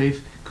with the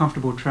safe,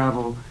 comfortable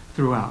travel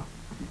throughout.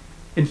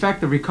 In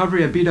fact, the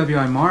recovery at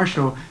BWI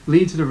Marshall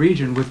leads the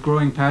region with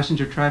growing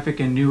passenger traffic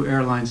and new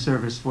airline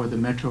service for the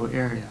metro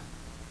area.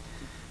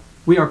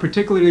 We are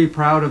particularly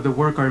proud of the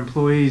work our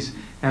employees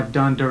have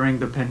done during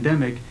the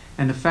pandemic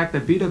and the fact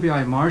that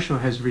BWI Marshall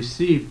has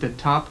received the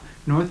top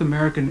North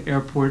American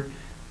airport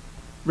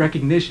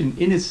recognition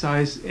in its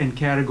size and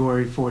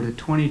category for the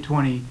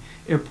 2020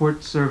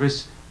 Airport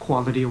Service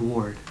Quality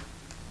Award.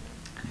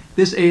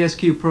 This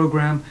ASQ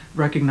program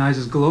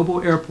recognizes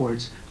global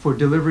airports for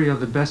delivery of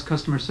the best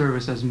customer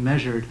service as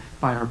measured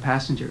by our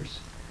passengers.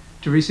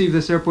 To receive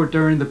this airport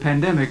during the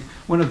pandemic,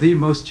 one of the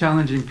most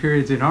challenging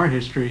periods in our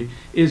history,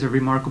 is a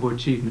remarkable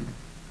achievement.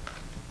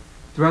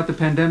 Throughout the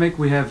pandemic,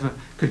 we have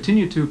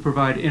continued to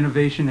provide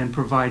innovation and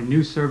provide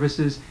new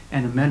services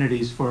and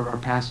amenities for our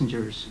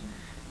passengers,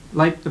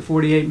 like the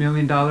 $48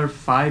 million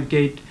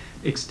 5-gate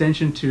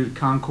extension to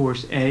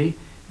Concourse A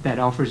that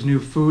offers new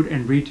food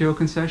and retail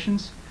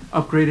concessions,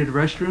 upgraded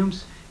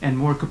restrooms, and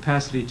more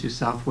capacity to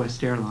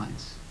Southwest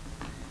Airlines.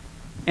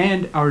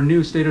 And our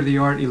new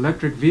state-of-the-art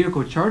electric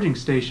vehicle charging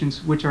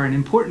stations, which are an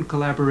important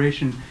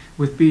collaboration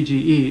with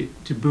BGE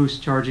to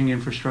boost charging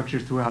infrastructure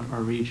throughout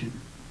our region.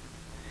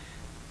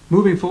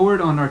 Moving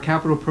forward on our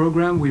capital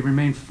program, we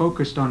remain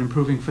focused on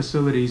improving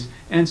facilities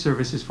and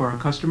services for our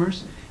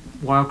customers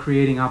while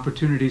creating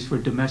opportunities for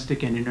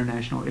domestic and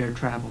international air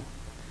travel.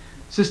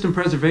 System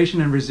preservation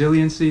and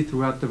resiliency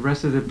throughout the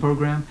rest of the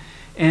program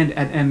and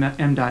at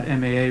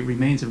M.MAA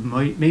remains a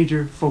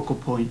major focal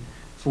point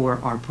for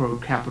our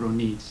capital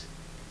needs.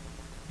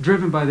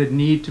 Driven by the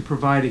need to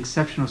provide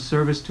exceptional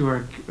service to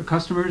our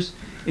customers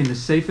in the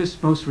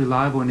safest, most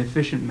reliable, and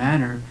efficient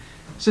manner,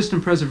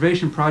 system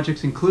preservation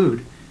projects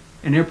include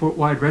an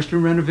airport-wide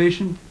restroom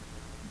renovation,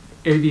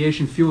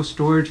 aviation fuel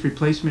storage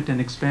replacement and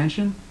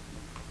expansion,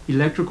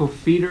 electrical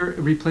feeder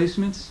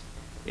replacements,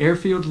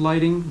 airfield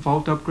lighting,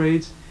 vault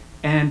upgrades,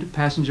 and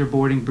passenger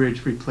boarding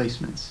bridge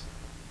replacements.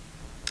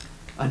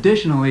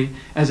 Additionally,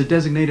 as a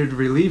designated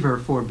reliever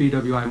for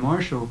BWI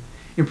Marshall,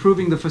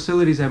 improving the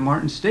facilities at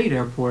Martin State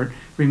Airport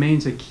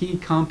remains a key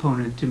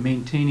component to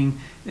maintaining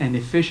an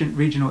efficient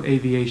regional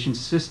aviation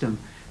system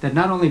that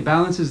not only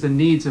balances the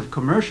needs of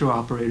commercial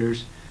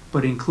operators,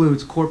 but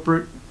includes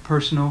corporate,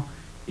 personal,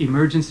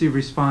 emergency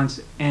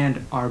response,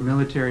 and our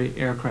military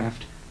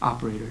aircraft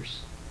operators.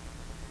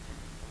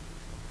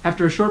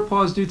 After a short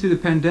pause due to the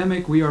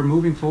pandemic, we are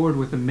moving forward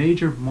with a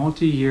major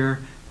multi-year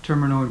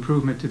terminal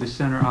improvement to the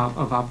center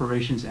of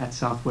operations at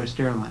Southwest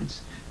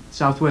Airlines.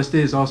 Southwest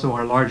is also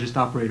our largest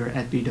operator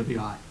at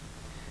BWI.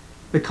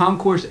 The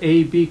Concourse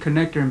A-B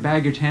connector and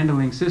baggage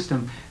handling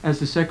system, as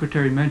the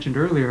Secretary mentioned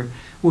earlier,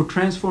 will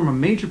transform a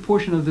major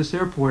portion of this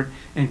airport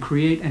and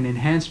create an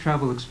enhanced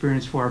travel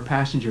experience for our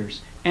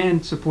passengers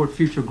and support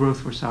future growth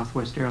for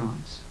Southwest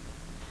Airlines.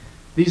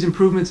 These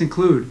improvements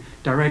include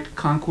direct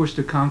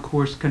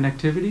concourse-to-concourse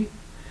connectivity,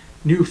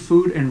 new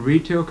food and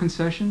retail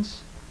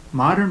concessions,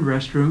 modern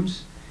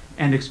restrooms,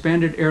 and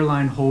expanded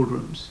airline hold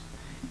rooms.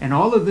 And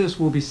all of this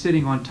will be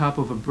sitting on top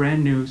of a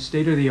brand new,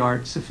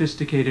 state-of-the-art,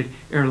 sophisticated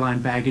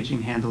airline baggage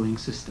handling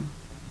system.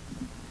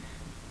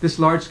 This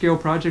large-scale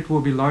project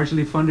will be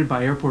largely funded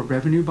by airport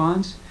revenue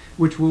bonds,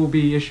 which have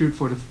been issued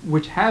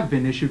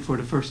for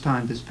the first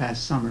time this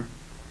past summer.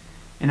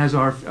 And as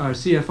our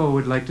CFO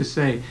would like to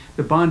say,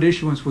 the bond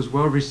issuance was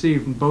well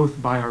received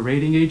both by our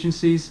rating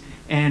agencies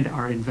and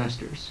our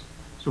investors.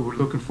 So we're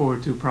looking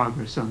forward to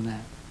progress on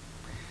that.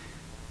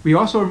 We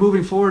also are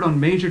moving forward on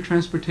major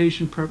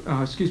transportation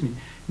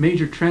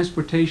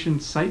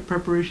site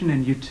preparation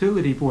and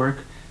utility work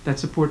that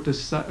support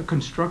the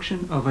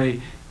construction of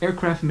a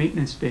aircraft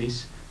maintenance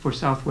base for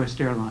Southwest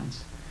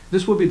Airlines.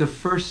 This will be the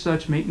first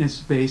such maintenance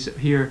base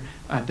here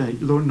at the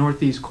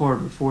Northeast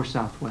Corridor for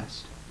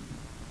Southwest.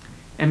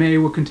 MAA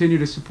will continue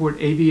to support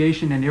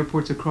aviation and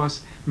airports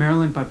across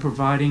Maryland by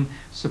providing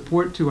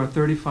support to our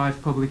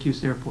 35 public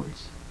use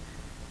airports.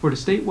 For the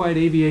statewide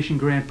aviation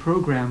grant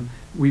program,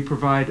 we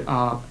provide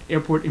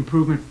airport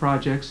improvement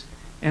projects.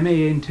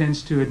 MAA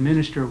intends to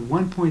administer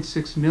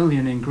 $1.6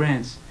 million in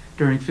grants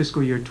during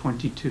fiscal year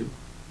 22.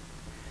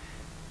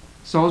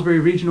 Salisbury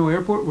Regional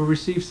Airport will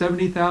receive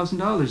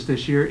 $70,000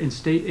 this year in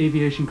state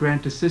aviation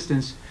grant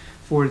assistance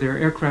for their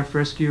aircraft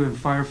rescue and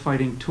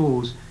firefighting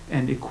tools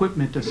and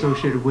equipment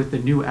associated with the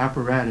new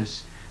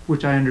apparatus,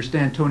 which I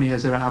understand Tony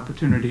has an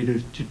opportunity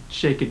to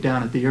shake it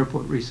down at the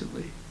airport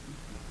recently.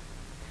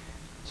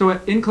 So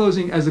in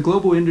closing, as the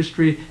global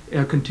industry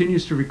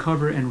continues to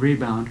recover and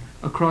rebound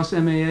across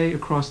MAA,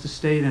 across the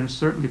state, and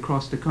certainly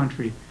across the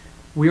country,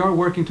 we are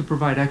working to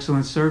provide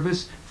excellent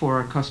service for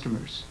our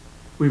customers.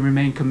 We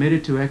remain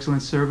committed to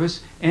excellent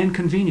service and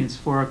convenience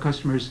for our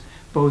customers,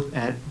 both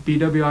at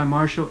BWI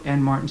Marshall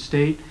and Martin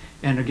State,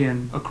 and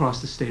again, across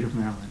the state of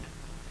Maryland.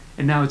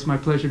 And now it's my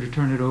pleasure to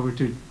turn it over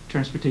to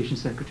Transportation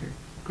Secretary.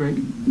 Greg?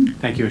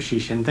 Thank you,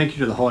 Ashish, and thank you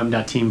to the whole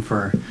MDOT team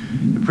for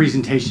the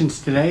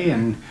presentations today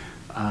and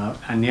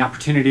the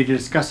opportunity to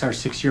discuss our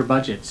 6-year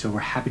budget. So we're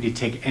happy to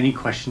take any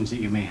questions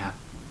that you may have.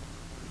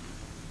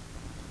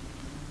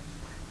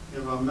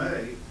 If I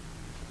may,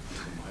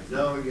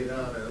 Delegate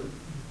Otto,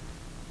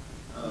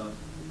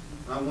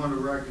 I want to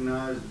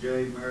recognize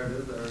Jay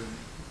Meredith, our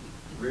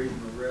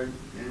regional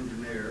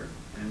engineer,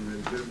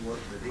 and the good work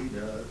that he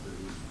does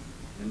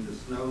in the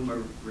snow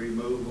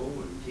removal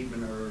and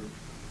keeping our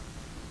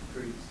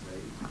streets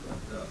safe.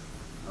 But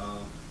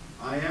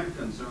I am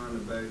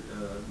concerned about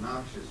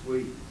noxious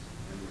weeds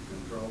and the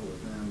control of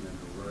them in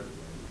the roadways.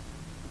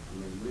 I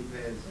mean, we've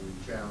had some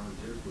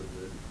challenges with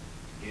the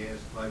gas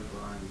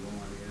pipeline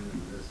going in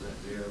and this, that,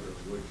 the other,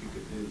 what you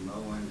could do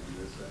mowing and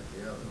this, that,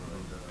 the other.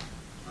 But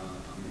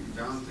I mean,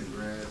 Johnson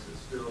grass is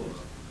still a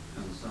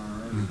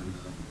concern, and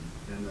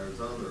then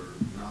there's other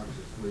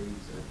noxious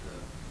weeds that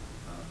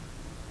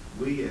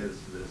we as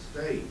the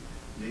state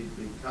need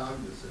to be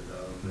cognizant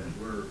of that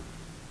we're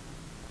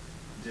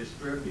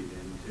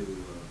distributing to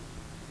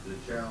the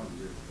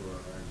challenges for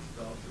our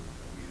agricultural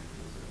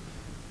communities.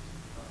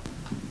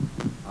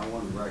 I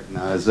want to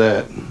recognize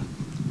that.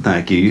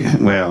 Thank you.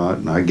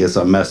 Well, I guess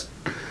I messed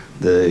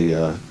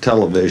the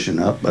television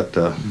up, but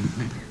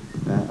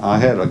I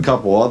had a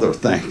couple other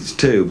things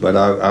too, but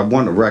I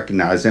want to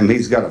recognize him.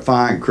 He's got a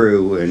fine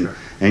crew, and, Sure.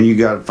 and you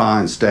got a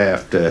fine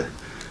staff to.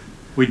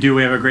 We do.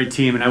 We have a great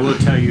team, and I will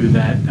tell you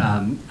that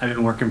I've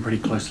been working pretty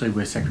closely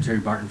with Secretary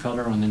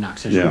Bartenfelder on the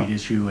noxious weed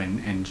issue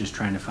and just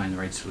trying to find the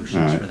right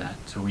solutions for that.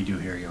 So we do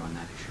hear you on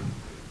that issue.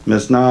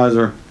 Ms.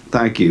 Nizer,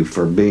 thank you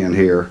for being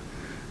here.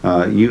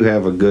 You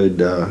have a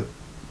good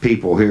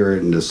people here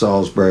in the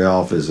Salisbury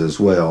office as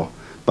well,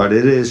 but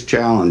it is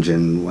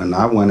challenging. When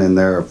I went in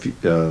there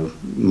a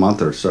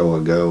month or so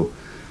ago,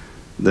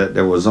 that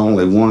there was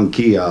only one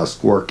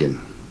kiosk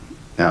working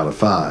out of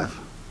 5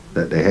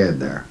 that they had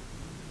there.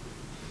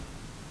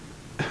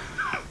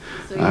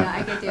 So yeah,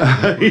 I get the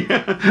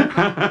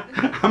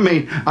I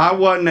mean, I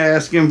wasn't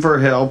asking for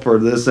help or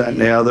this, that, and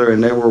the other,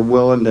 and they were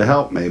willing to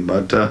help me,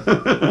 but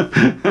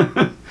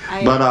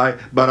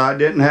but I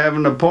didn't have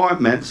an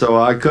appointment, so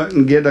I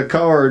couldn't get a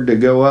card to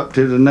go up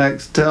to the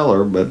next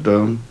teller. But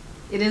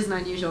it is an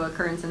unusual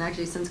occurrence, and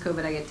actually since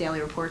COVID I get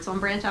daily reports on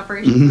branch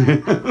operations.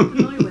 I'm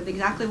familiar with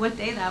exactly what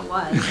day that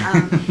was.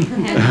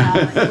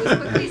 It was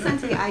quickly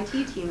sent to the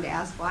IT team to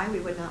ask why we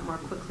would not more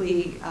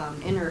quickly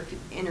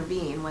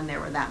intervene when there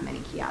were that many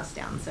kiosks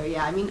down. So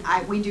yeah, I mean,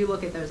 we do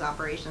look at those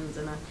operations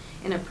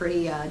in a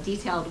pretty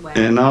detailed way.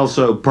 And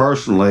also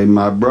personally,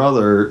 my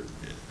brother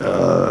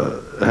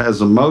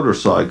has a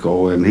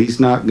motorcycle and he's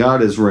not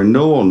got his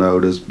renewal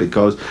notice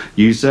because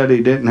you said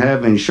he didn't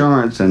have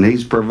insurance, and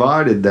he's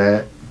provided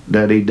that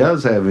he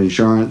does have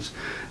insurance,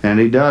 and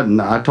he doesn't.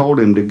 I told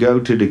him to go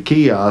to the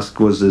kiosk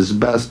was his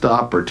best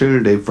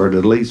opportunity for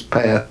the least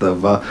path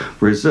of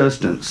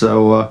resistance.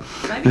 So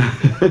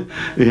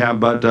yeah,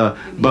 but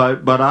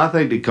I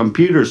think the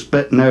computer's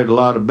spitting out a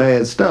lot of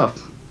bad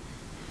stuff.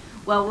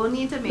 Well, we'll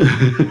need to make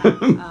sure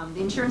the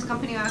insurance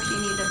company will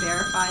actually need to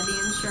verify the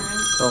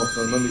insurance. Oh,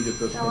 so let me get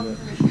this one in.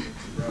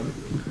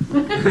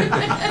 But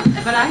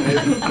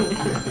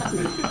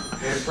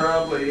It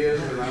probably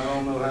is, and I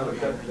don't know how to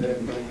cut that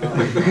thing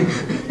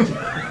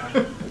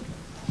off.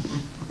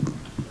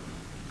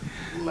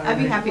 I'd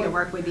be happy to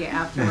work with you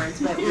afterwards,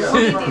 but we'll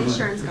need the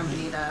insurance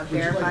company to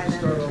verify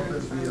that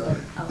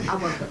insurance. I'll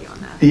work with you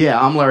on that.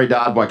 Yeah, I'm Larry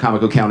Dodd,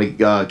 Wicomico County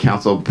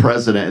Council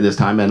President at this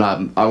time, and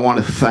I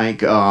want to thank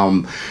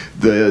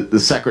the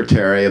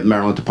Secretary of the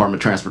Maryland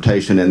Department of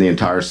Transportation and the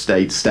entire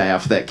state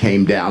staff that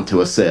came down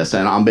to assist.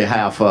 And on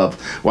behalf of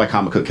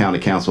Wicomico County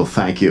Council,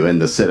 thank you,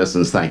 and the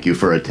citizens, thank you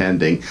for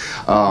attending.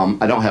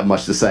 I don't have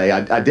much to say.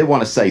 I did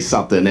want to say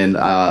something, and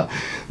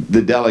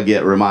the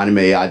delegate reminded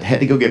me I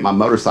had to go get my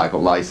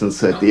motorcycle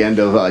license at the end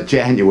of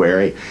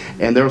January,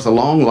 and there was a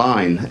long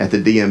line at the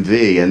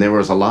DMV, and there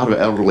was a lot of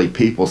elderly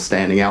people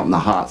standing out in the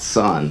hot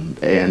sun,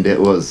 and it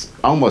was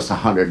almost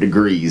 100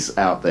 degrees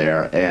out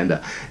there. And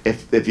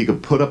if you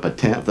could put up a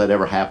tent, if that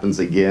ever happens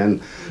again,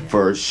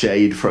 for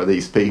shade for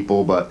these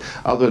people. But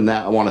other than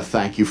that, I want to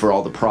thank you for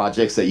all the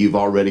projects that you've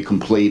already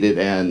completed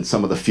and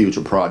some of the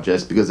future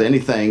projects, because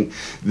anything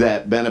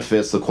that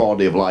benefits the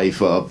quality of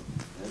life of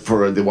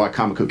for the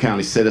Wicomico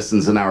County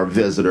citizens and our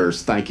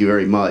visitors, thank you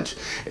very much.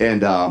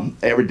 And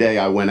every day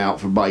I went out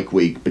for Bike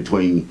Week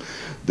between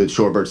the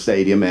Shorebird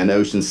Stadium and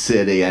Ocean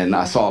City, and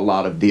I saw a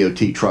lot of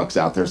DOT trucks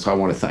out there, so I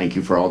want to thank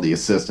you for all the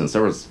assistance.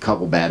 There was a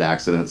couple bad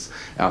accidents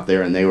out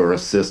there, and they were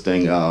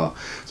assisting, so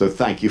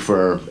thank you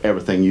for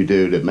everything you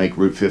do to make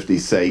Route 50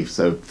 safe,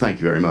 so thank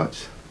you very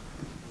much.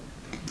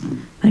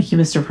 Thank you,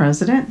 Mr.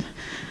 President.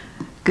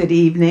 Good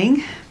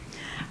evening.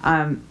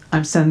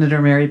 I'm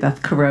Senator Mary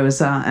Beth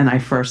Carrozza, and I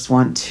first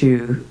want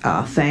to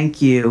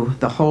thank you,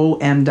 the whole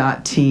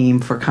MDOT team,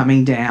 for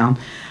coming down.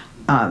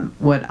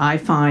 What I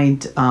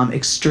find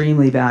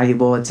extremely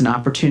valuable, it's an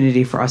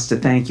opportunity for us to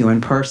thank you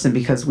in person,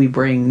 because we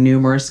bring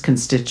numerous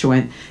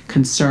constituent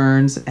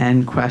concerns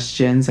and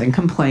questions and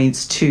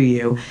complaints to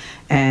you,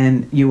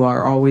 and you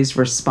are always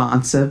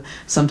responsive.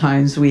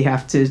 Sometimes we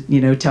have to,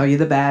 tell you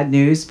the bad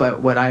news,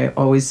 but what I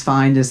always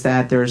find is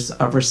that there's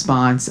a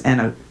response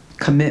and a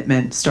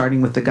commitment, starting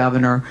with the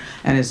governor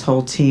and his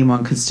whole team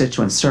on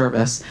constituent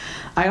service.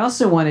 I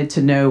also wanted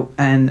to note,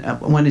 and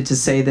wanted to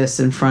say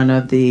this in front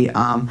of the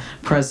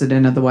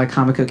president of the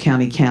Wicomico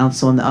County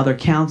Council and the other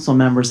council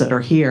members that are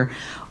here.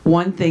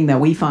 One thing that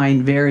we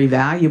find very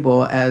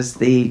valuable as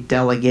the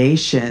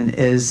delegation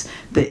is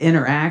the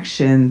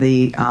interaction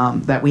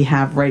that we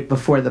have right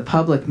before the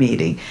public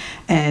meeting.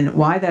 And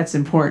why that's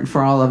important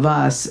for all of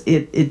us,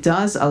 it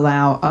does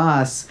allow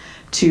us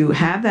to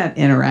have that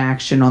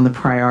interaction on the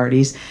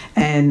priorities.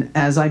 And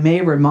as I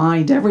may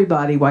remind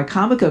everybody,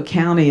 Wicomico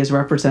County is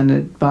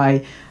represented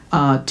by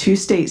 2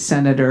 state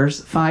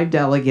senators, 5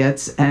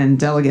 delegates, and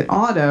Delegate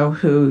Otto,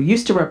 who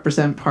used to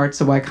represent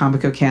parts of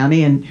Wicomico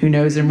County, and who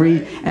knows, and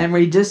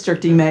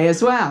redistricting may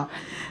as well.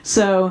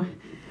 So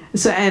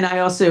and I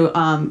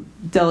also,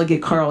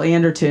 Delegate Carl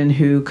Anderton,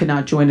 who could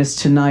not join us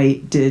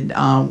tonight, did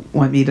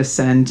want me to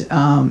send,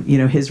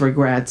 his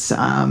regrets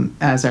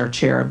as our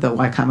chair of the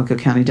Wicomico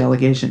County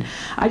delegation.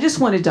 I just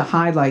wanted to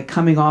highlight,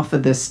 coming off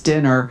of this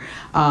dinner,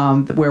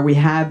 where we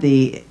had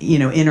the,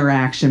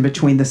 interaction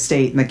between the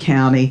state and the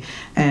county,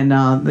 and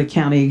the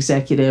county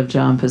executive,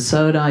 John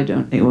Pasota, I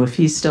don't know if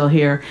he's still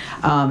here,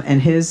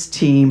 and his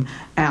team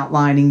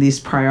outlining these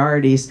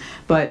priorities.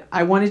 But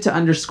I wanted to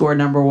underscore,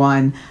 number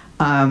one,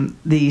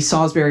 the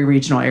Salisbury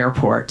Regional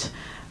Airport.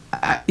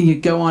 You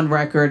go on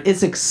record.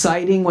 It's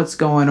exciting what's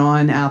going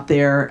on out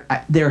there.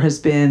 There has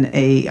been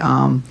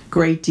a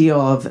great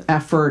deal of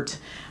effort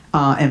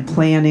and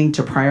planning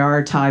to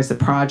prioritize the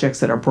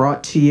projects that are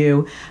brought to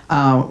you.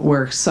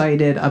 We're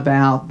excited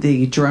about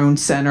the drone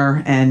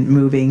center and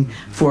moving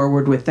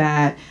forward with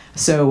that.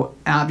 So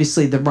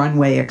obviously the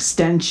runway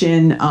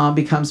extension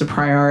becomes a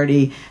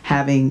priority.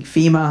 Having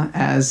FEMA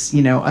as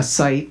a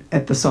site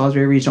at the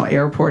Salisbury Regional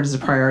Airport is a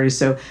priority.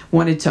 So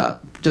wanted to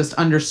just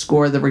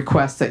underscore the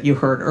request that you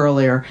heard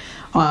earlier.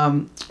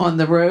 On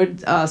the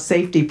road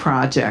safety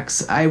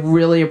projects, I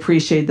really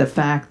appreciate the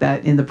fact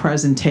that in the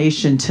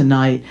presentation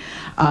tonight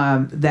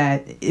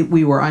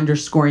we were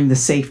underscoring the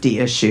safety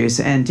issues,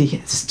 and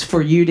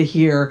for you to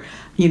hear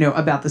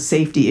about the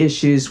safety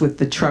issues with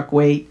the truck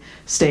weight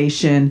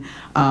station,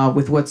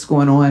 with what's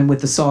going on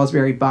with the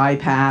Salisbury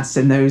bypass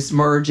and those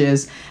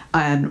merges.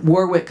 And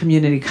Warwick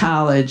Community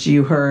College,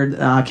 you heard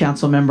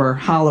Councilmember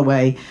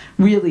Holloway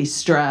really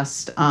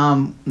stressed,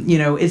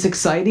 it's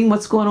exciting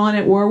what's going on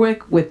at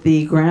Warwick with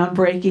the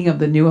groundbreaking of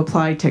the new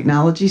Applied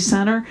Technology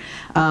Center,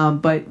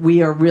 but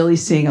we are really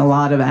seeing a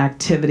lot of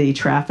activity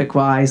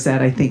traffic-wise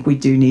that I think we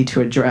do need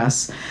to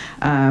address.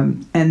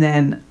 And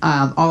then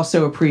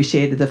also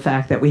appreciated the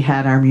fact that we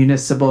had our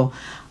municipal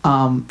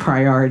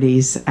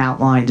priorities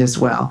outlined as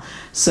well.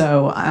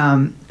 So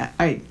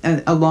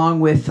along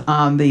with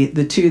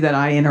the two that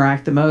I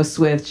interact the most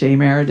with, Jay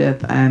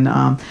Meredith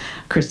and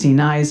Christine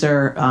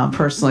Nizer,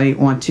 personally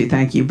want to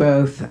thank you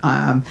both.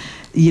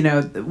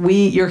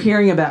 You're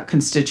hearing about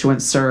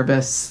constituent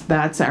service.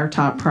 That's our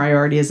top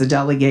priority as a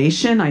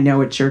delegation. I know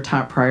it's your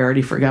top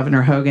priority for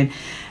Governor Hogan.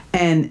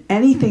 And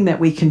anything that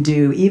we can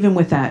do, even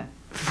with that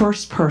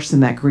first person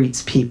that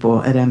greets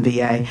people at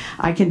MVA.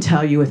 I can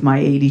tell you with my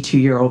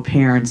 82-year-old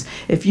parents,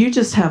 if you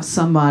just have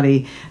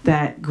somebody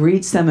that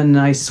greets them in a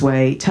nice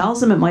way,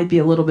 tells them it might be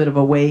a little bit of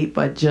a wait,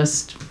 but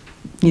just,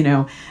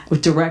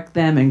 direct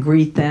them and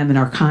greet them and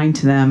are kind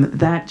to them,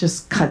 that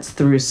just cuts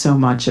through so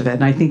much of it.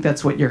 And I think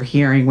that's what you're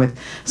hearing with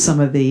some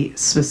of the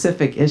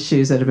specific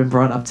issues that have been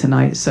brought up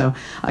tonight. So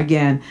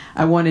again,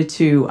 I wanted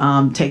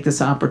to take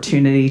this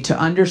opportunity to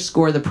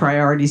underscore the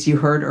priorities you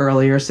heard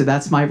earlier. So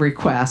that's my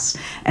request.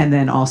 And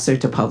then also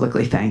to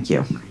publicly thank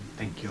you.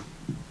 Thank you.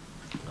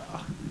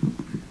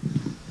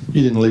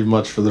 You didn't leave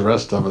much for the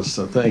rest of us,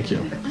 so thank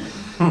you.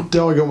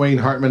 Delegate Wayne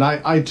Hartman,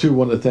 I too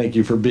want to thank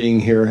you for being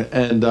here,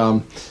 and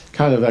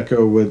kind of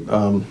echo what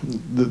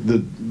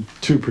the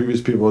two previous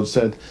people had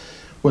said.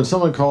 When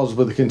someone calls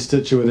with a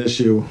constituent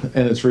issue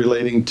and it's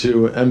relating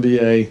to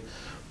MBA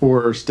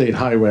or state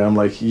highway, I'm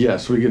like,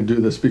 yes, we can do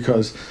this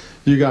because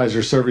you guys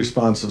are so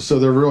responsive. So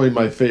they're really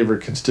my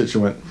favorite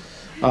constituent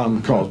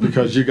calls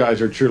because you guys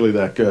are truly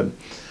that good.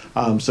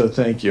 So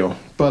thank you.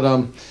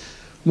 But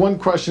one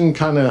question,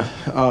 kind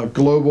of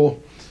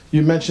global.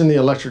 You mentioned the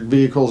electric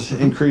vehicles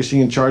increasing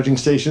in charging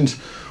stations.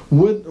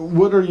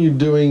 What are you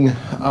doing,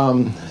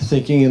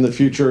 thinking in the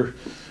future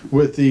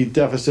with the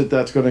deficit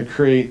that's going to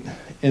create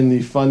in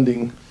the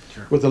funding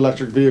with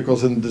electric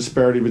vehicles and the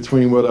disparity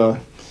between what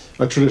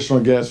a traditional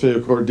gas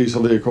vehicle or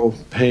diesel vehicle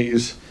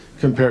pays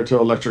compared to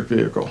an electric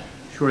vehicle?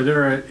 Sure,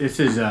 this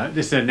is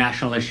a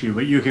national issue,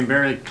 but you can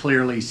very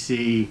clearly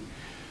see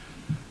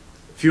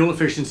fuel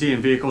efficiency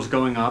in vehicles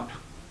going up,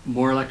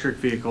 more electric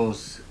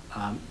vehicles,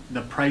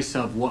 the price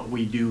of what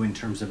we do in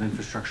terms of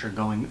infrastructure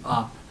going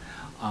up,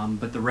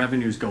 but the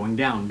revenue's going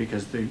down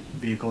because the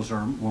vehicles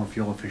are more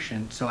fuel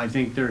efficient. So I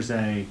think there's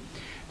a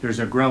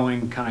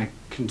growing kind of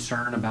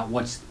concern about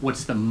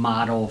what's the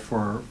model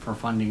for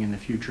funding in the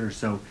future.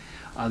 So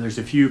there's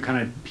a few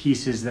kind of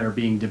pieces that are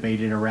being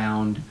debated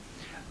around.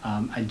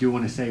 I do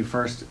want to say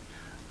first,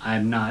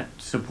 I'm not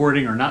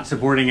supporting or not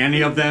supporting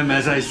any of them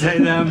as I say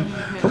them.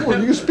 Come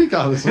on, you can speak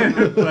on this.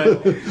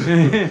 but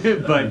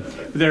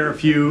there are a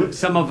few.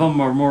 Some of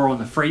them are more on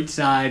the freight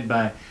side,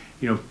 by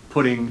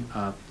putting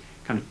kind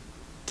of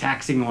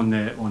taxing on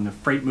the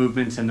freight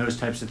movements and those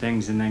types of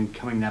things, and then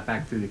coming that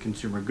back through the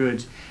consumer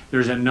goods.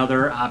 There's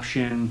another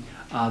option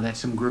that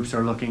some groups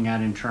are looking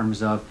at in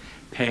terms of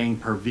paying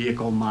per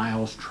vehicle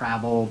miles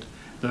traveled,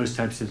 those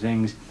types of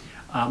things.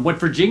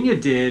 What Virginia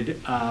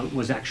did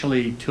was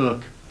actually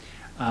took.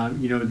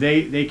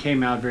 They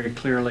came out very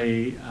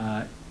clearly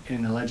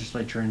in the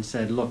legislature and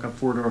said, look, a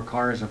four-door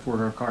car is a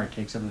four-door car. It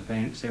takes up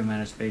the same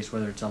amount of space,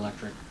 whether it's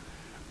electric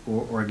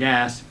or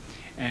gas,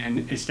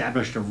 and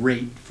established a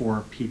rate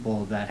for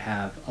people that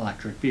have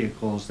electric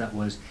vehicles that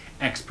was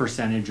X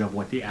percentage of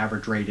what the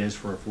average rate is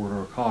for a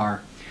four-door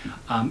car.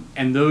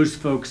 And those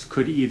folks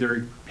could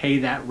either pay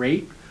that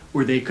rate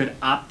or they could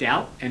opt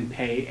out and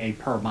pay a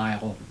per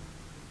mile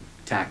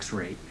tax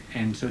rate.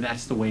 And so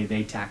that's the way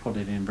they tackled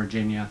it in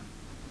Virginia.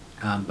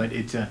 But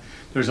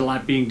there's a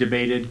lot being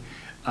debated.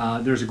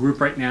 There's a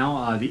group right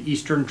now, the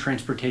Eastern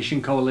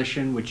Transportation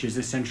Coalition, which is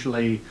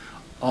essentially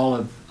all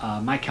of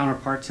my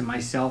counterparts and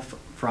myself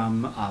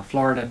from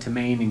Florida to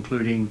Maine,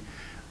 including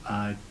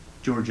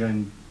Georgia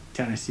and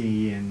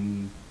Tennessee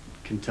and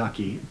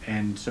Kentucky.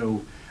 And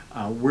so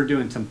we're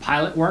doing some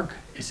pilot work.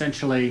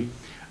 Essentially,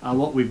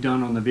 what we've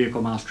done on the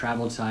vehicle miles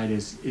traveled side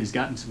is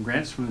gotten some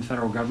grants from the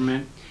federal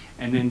government,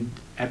 and then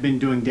have been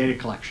doing data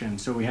collection.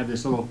 So we have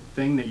this little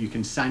thing that you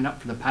can sign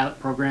up for the pilot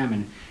program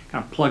and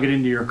kind of plug it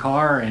into your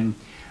car, and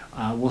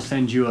we'll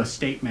send you a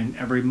statement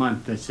every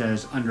month that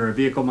says, under a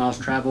vehicle miles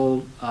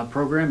traveled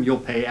program, you'll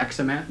pay X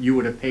amount, you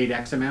would have paid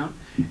X amount,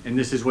 and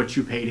this is what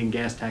you paid in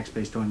gas tax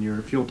based on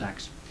your fuel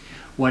tax.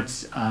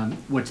 What's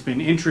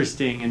been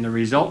interesting in the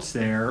results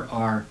there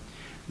are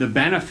the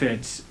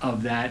benefits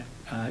of that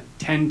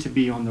tend to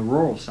be on the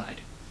rural side,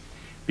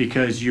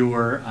 because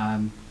your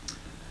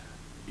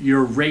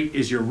rate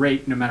is your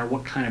rate no matter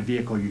what kind of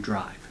vehicle you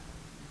drive.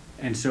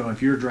 And so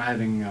if you're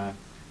driving a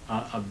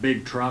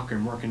big truck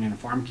and working in a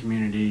farm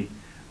community,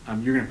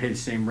 you're going to pay the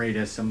same rate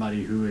as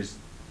somebody who is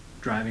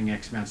driving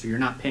X amount. So you're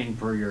not paying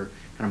for your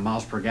kind kind of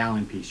miles per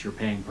gallon piece. You're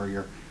paying per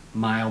your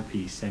mile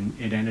piece, and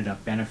it ended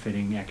up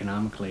benefiting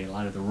economically a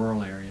lot of the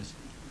rural areas.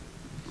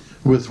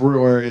 With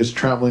rural areas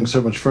traveling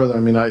so much further, I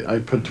mean, I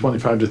put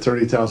 25 to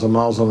 30,000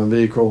 miles on a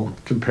vehicle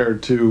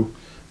compared to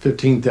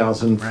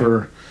 15,000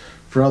 for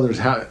others.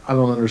 How, I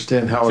don't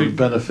understand how it would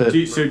benefit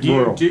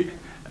rural.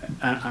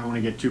 I don't want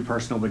to get too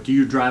personal, but do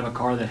you drive a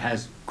car that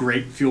has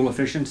great fuel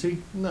efficiency?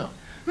 No.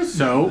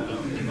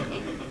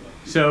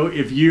 So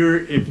if you're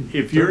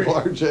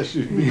large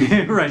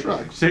SUV right,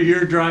 trucks. so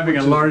you're driving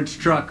a large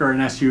truck or an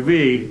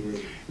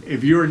SUV.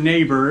 If your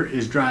neighbor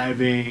is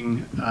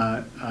driving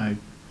a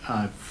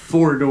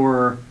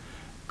four-door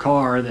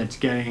car that's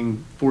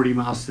getting 40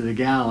 miles to the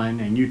gallon,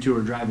 and you two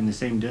are driving the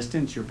same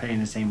distance, you're paying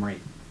the same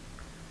rate.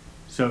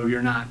 So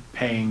you're not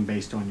paying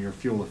based on your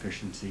fuel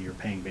efficiency, you're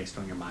paying based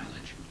on your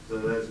mileage. So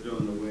that's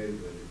doing away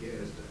with the gas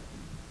tax.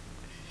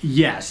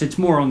 Yes, it's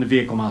more on the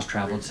vehicle miles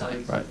traveled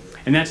side. Right.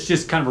 And that's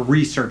just kind of a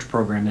research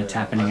program that's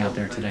happening out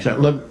there today. Okay,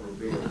 We'll never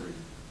be able to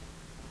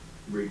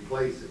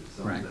replace it,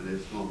 something Right.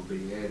 that's going to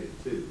be added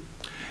to.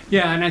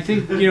 Yeah, and I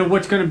think,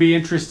 what's going to be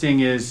interesting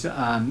is,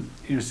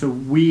 so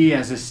we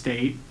as a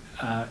state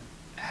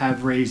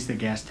have raised the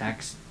gas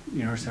tax,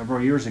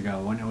 several years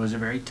ago, when it was a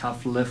very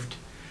tough lift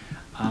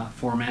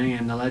for many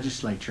in the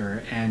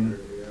legislature, and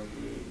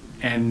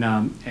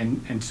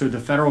so the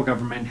federal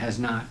government has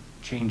not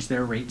changed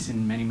their rates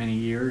in many, many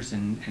years,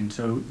 and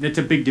so it's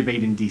a big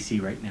debate in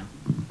DC right now.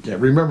 Yeah,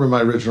 remember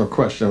my original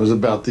question, it was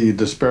about the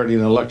disparity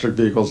in electric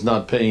vehicles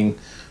not paying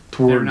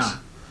towards. They're not.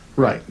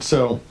 Right,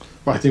 so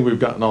I think we've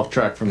gotten off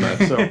track from that,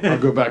 so I'll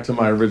go back to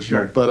my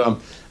original. Sure. But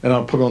and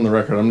I'll put on the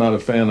record, I'm not a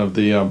fan of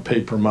the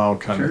pay per mile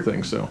kind of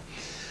thing. So,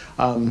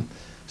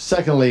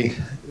 secondly,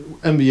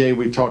 MBA,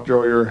 we talked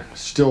earlier,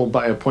 still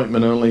by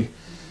appointment only.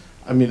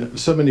 I mean,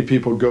 so many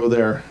people go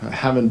there. I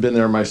haven't been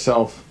there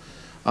myself.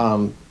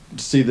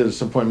 See that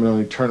it's appointment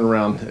only, turn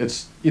around.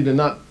 It's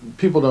not,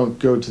 people don't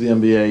go to the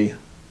MBA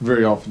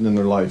very often in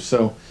their life,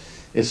 so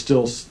it's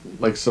still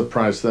like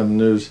surprise to them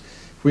news.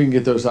 If we can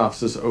get those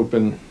offices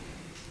open,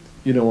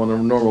 on a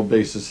normal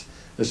basis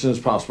as soon as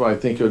possible, I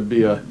think it would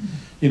be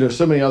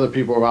so many other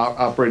people are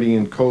operating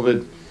in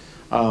COVID.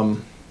 I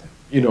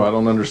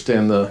don't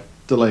understand the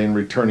delay in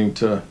returning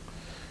to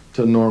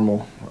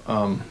normal.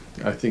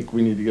 I think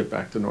we need to get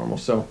back to normal.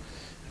 So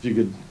if you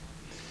could.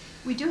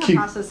 We do have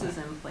processes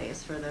in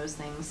place for those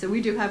things. So we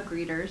do have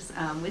greeters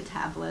with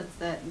tablets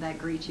that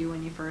greet you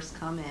when you first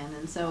come in.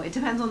 And so it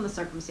depends on the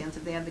circumstance.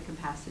 If they have the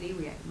capacity,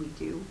 we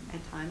do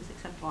at times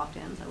accept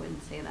walk-ins. I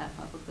wouldn't say that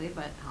publicly,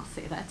 but I'll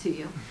say that to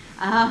you.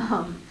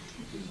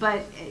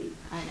 But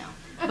I know.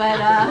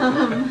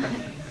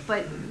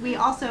 But we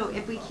also,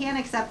 if we can't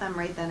accept them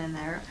right then and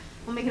there,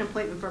 we'll make an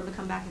appointment for them to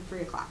come back at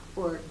 3 o'clock.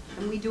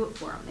 And we do it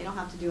for them. They don't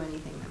have to do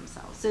anything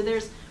themselves. So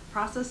there's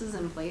processes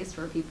in place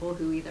for people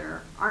who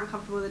either aren't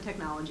comfortable with the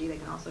technology. They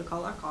can also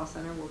call our call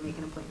center. We'll make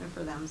an appointment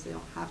for them so they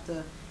don't have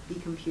to be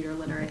computer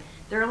literate.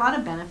 There are a lot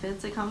of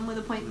benefits that come with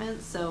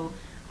appointments. So,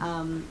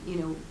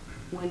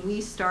 when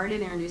we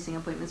started introducing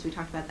appointments, we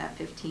talked about that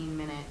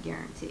 15-minute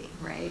guarantee,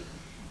 right?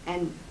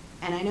 And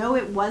I know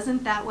it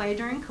wasn't that way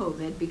during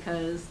COVID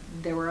because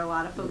there were a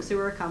lot of folks who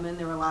were coming.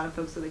 There were a lot of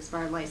folks with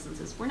expired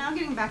licenses. We're now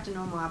getting back to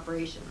normal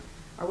operation.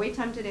 Our wait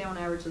time today on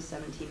average was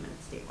 17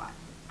 minutes statewide.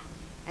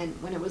 And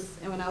when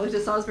I looked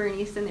at Salisbury and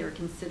Easton, they were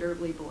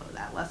considerably below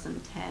that, less than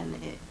 10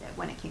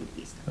 when it came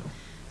to Easton.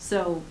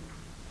 So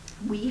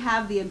we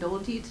have the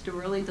ability to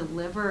really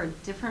deliver a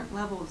different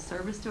level of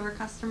service to our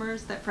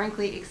customers that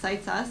frankly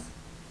excites us.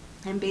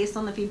 And based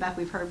on the feedback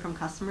we've heard from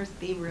customers,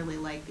 they really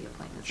like the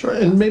appointments. Sure,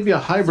 and maybe a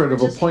hybrid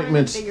of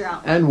appointments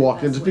and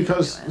walk-ins,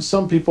 because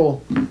some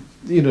people,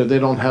 they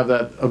don't have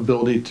that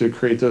ability to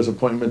create those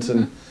appointments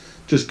and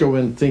just go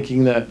in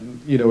thinking that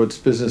it's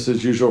business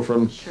as usual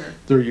from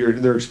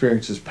their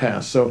experiences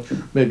past. So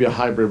maybe a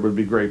hybrid would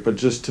be great, but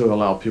just to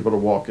allow people to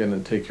walk in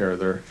and take care of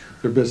their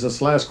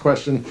business. Last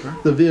question: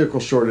 the vehicle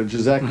shortage,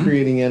 is that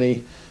creating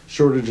any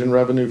shortage in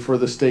revenue for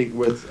the state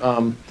with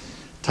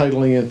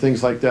titling and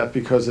things like that,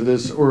 because it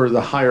is, or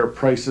the higher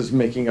prices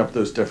making up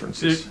those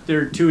differences?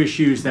 There are two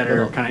issues that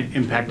are kind of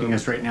impacting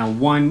us right now.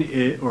 One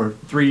is, or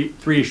three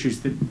issues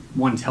that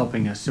one's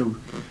helping us. So,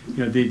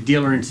 the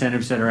dealer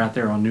incentives that are out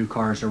there on new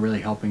cars are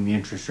really helping. The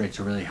interest rates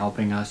are really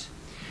helping us.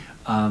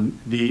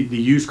 The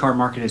used car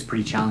market is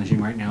pretty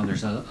challenging right now.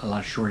 There's a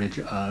lot of shortage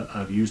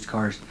of used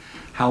cars.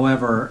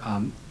 However,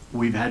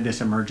 we've had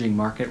this emerging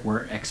market.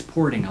 We're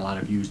exporting a lot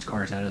of used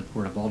cars out of the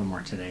Port of Baltimore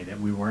today that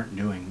we weren't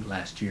doing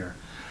last year.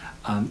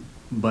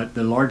 But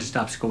the largest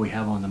obstacle we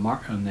have on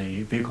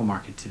the vehicle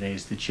market today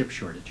is the chip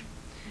shortage,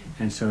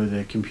 and so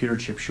the computer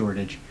chip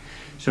shortage.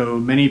 So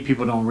many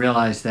people don't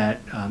realize that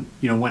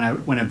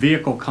when a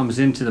vehicle comes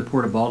into the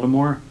Port of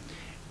Baltimore,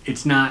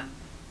 it's not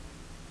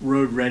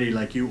road ready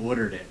like you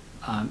ordered it.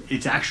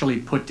 It's actually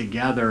put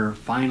together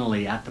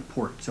finally at the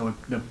port. So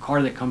the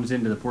car that comes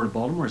into the Port of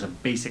Baltimore is a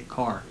basic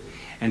car,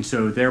 and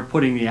so they're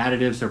putting the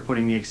additives, they're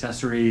putting the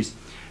accessories,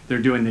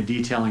 they're doing the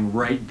detailing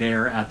right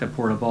there at the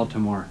Port of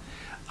Baltimore.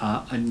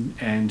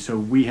 And so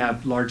we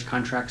have large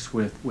contracts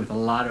with a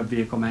lot of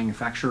vehicle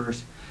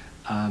manufacturers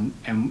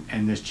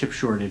and this chip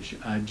shortage.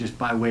 Just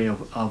by way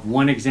of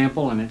one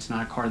example, and it's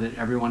not a car that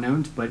everyone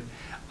owns, but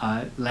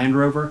Land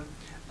Rover,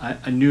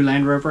 a new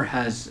Land Rover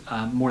has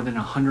more than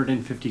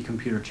 150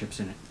 computer chips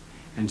in it.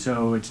 And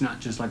so it's not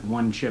just like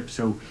one chip.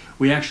 So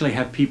we actually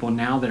have people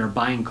now that are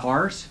buying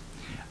cars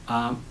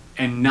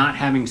and not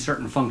having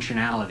certain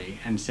functionality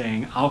and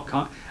saying,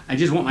 I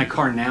just want my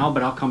car now,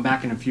 but I'll come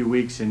back in a few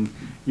weeks and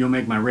you'll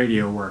make my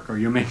radio work or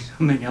you'll make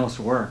something else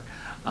work,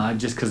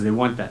 just because they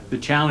want that. The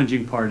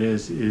challenging part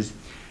is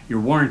your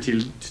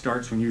warranty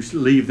starts when you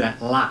leave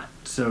that lot.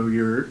 So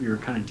you're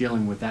kind of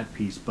dealing with that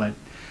piece. But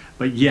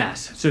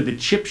yes, so the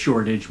chip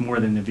shortage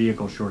more than the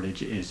vehicle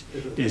shortage is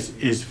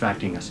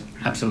affecting us.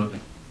 Absolutely.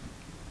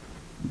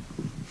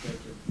 Thank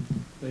you.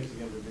 Thanks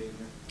again for being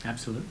here.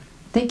 Absolutely.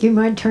 Thank you.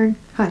 My turn.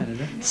 Hi.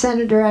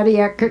 Senator Addie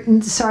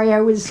Eckerton. Sorry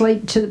I was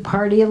late to the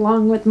party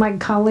along with my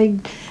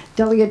colleague,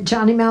 Delegate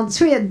Johnny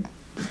Mounts. We had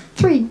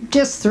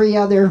just three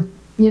other,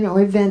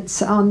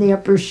 events on the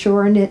Upper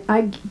Shore, and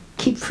I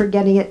keep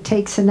forgetting it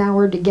takes an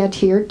hour to get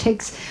here. It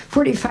takes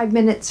 45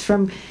 minutes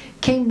from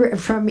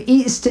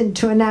Easton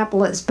to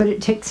Annapolis, but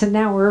it takes an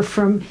hour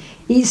from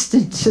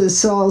Easton to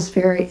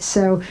Salisbury.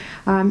 So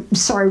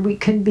sorry we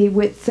couldn't be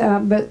with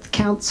both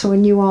council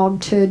and you all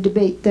to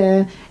debate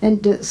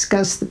and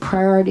discuss the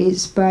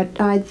priorities,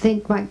 but I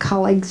think my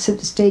colleagues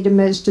have stated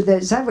most of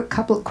those. I have a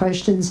couple of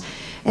questions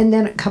and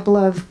then a couple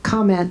of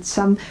comments.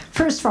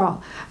 First of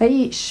all,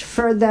 Aish,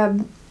 for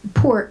the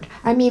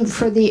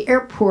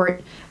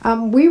airport,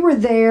 we were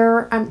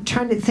there, I'm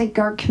trying to think,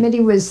 our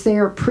committee was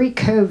there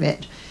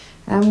pre-COVID,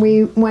 and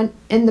we went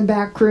in the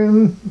back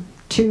room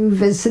to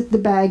visit the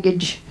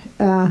baggage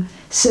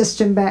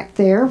system back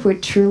there,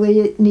 which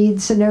really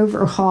needs an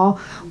overhaul.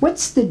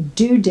 What's the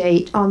due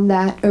date on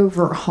that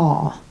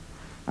overhaul,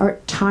 or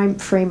time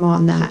frame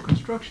on that? So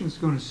construction is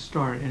going to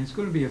start, and it's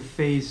going to be a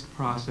phased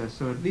process,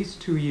 so at least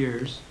 2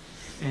 years.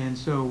 And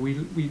so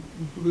we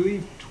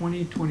believe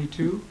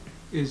 2022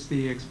 is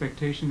the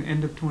expectation,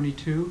 end of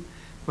 22.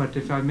 But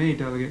if I may,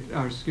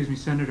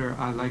 Senator,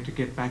 I'd like to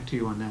get back to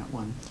you on that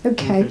one.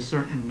 Okay. With a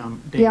certain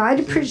date. Yeah, I'd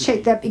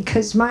appreciate that,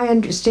 because my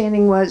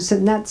understanding was,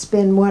 and that's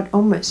been,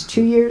 almost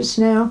 2 years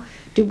now?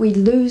 Did we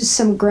lose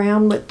some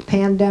ground with the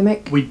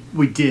pandemic?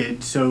 We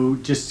did. So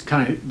just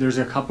there's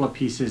a couple of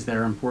pieces that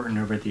are important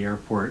over at the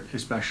airport,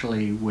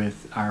 especially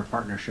with our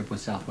partnership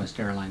with Southwest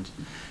Airlines.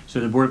 So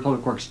the Board of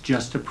Public Works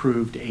just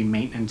approved a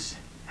maintenance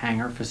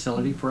hangar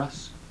facility for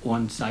us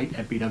on site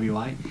at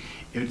BWI.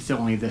 It's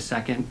only the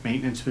second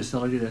maintenance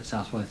facility that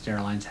Southwest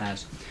Airlines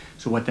has.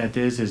 So what that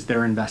is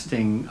they're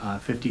investing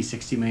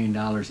 $50–60 million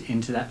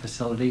into that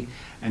facility,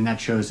 and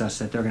that shows us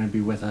that they're going to be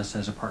with us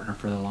as a partner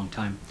for a long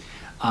time.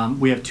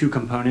 We have two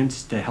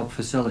components to help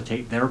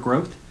facilitate their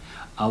growth.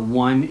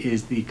 One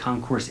is the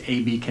concourse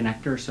AB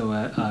connector, so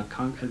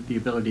the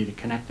ability to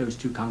connect those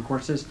two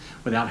concourses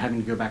without having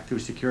to go back through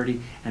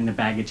security, and the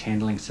baggage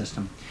handling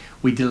system.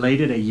 We delayed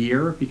it a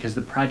year because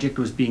the project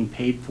was being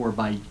paid for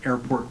by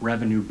airport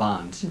revenue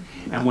bonds.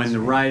 And when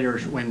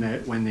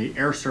the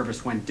air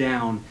service went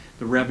down,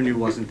 the revenue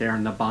wasn't there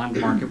and the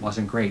bond market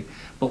wasn't great.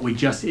 But we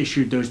just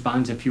issued those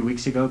bonds a few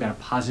weeks ago, got a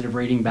positive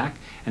rating back,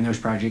 and those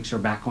projects are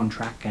back on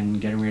track and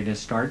getting ready to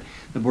start.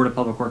 The Board of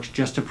Public Works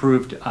just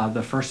approved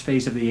the first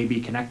phase of the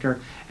AB connector,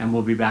 and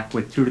we'll be back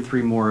with 2 to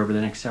 3 more over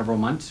the next several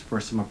months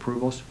for some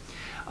approvals.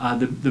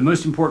 The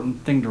most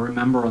important thing to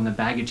remember on the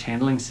baggage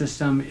handling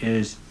system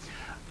is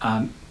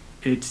I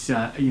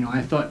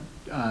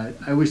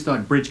always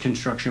thought bridge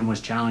construction was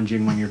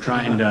challenging when you're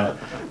trying to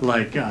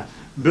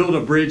build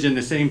a bridge in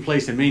the same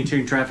place and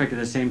maintain traffic at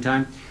the same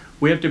time.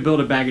 We have to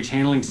build a baggage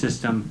handling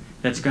system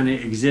that's going to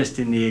exist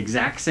in the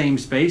exact same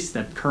space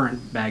that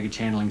current baggage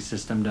handling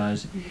system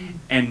does,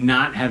 and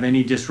not have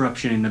any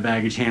disruption in the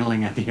baggage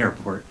handling at the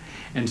airport.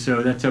 And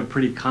so that's a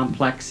pretty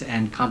complex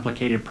and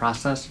complicated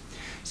process.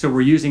 So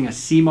we're using a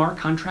CMAR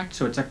contract,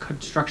 so it's a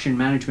construction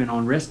management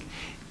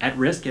at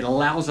risk. It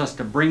allows us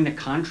to bring the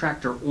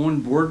contractor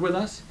on board with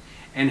us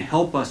and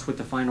help us with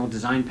the final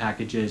design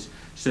packages,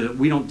 so that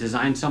we don't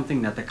design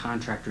something that the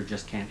contractor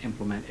just can't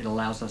implement. It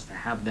allows us to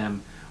have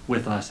them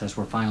with us as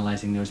we're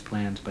finalizing those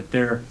plans. But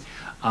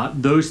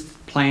those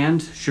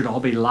plans should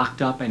all be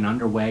locked up and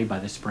underway by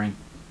the spring.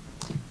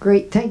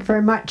 Great, thank you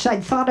very much.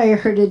 I thought I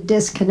heard a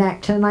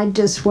disconnect, and I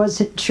just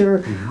wasn't sure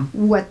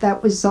what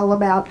that was all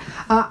about.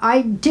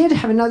 I did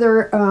have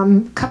another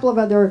couple of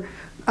other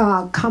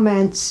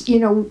comments.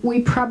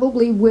 We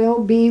probably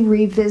will be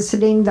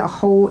revisiting the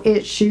whole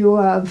issue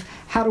of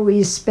how do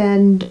we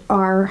spend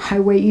our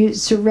highway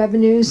user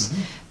revenues.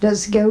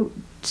 Does it go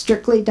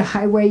strictly to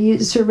highway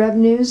user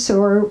revenues,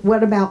 or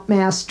what about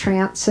mass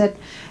transit?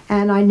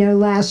 And I know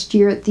last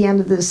year at the end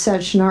of the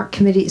session, our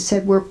committee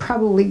said we're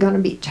probably going to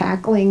be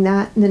tackling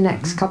that in the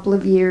next couple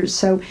of years.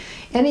 So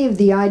any of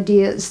the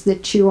ideas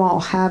that you all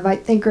have, I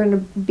think, are going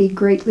to be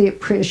greatly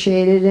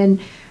appreciated, and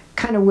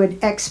kind of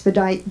would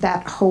expedite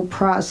that whole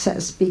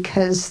process,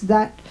 because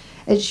that,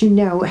 as you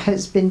know,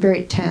 has been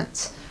very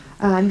tense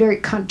and very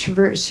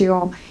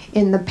controversial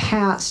in the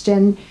past.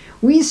 And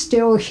we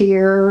still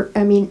hear,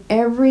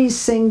 every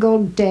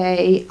single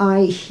day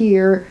I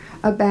hear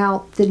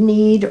about the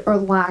need or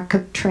lack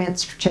of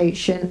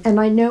transportation. And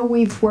I know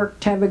we've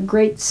worked to have a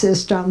great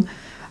system,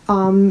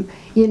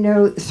 you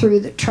know, through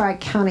the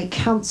Tri-County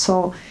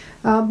Council.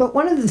 But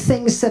one of the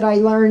things that I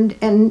learned,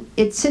 and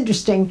it's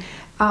interesting,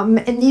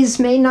 and these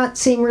may not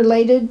seem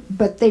related,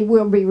 but they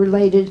will be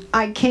related.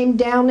 I came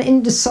down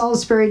into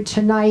Salisbury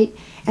tonight,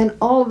 and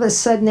all of a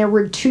sudden there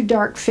were two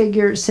dark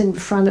figures in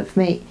front of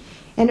me.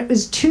 And it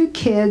was two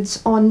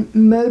kids on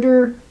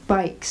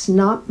motorbikes,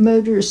 not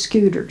motor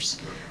scooters,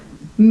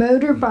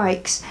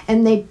 motorbikes,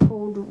 and they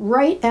pulled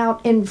right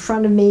out in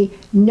front of me,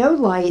 no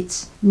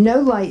lights, no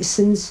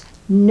license,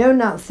 no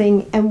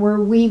nothing, and were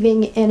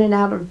weaving in and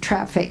out of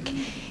traffic.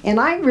 And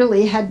I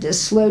really had to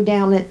slow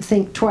down and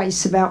think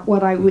twice about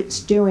what I was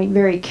doing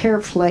very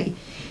carefully.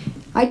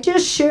 I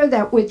just share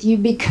that with you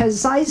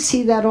because I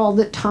see that all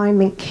the time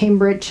in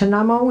Cambridge, and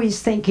I'm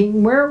always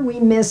thinking, where are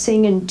we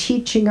missing in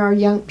teaching our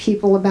young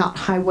people about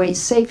highway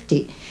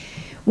safety?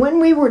 When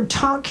we were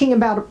talking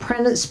about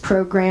apprentice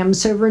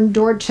programs over in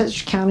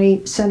Dorchester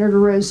County, Senator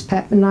Rose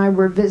Pep and I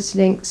were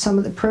visiting some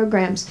of the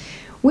programs,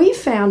 we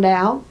found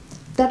out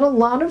that a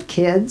lot of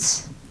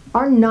kids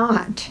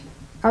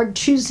are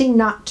choosing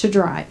not to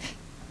drive.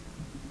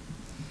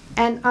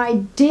 And I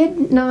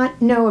did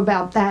not know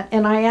about that,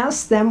 and I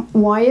asked them,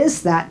 why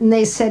is that? And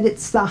they said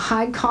it's the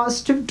high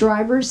cost of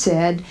driver's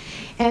ed,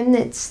 and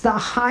it's the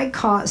high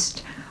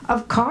cost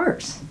of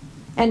cars,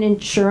 and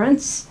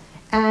insurance,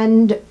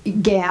 and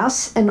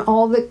gas, and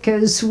all that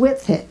goes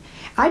with it.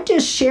 I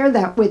just share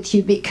that with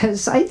you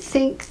because I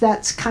think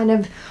that's kind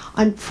of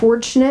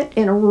unfortunate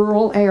in a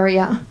rural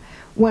area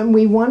when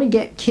we want to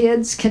get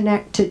kids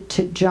connected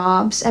to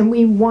jobs, and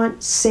we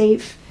want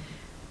safe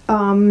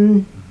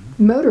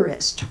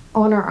motorist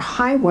on our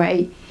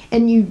highway,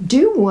 and you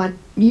do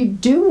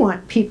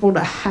want people to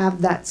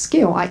have that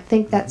skill. I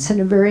think that's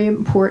a very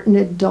important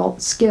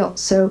adult skill.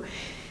 So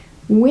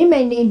we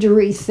may need to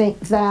rethink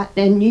that,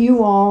 and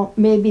you all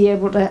may be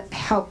able to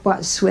help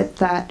us with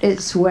that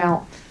as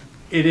well.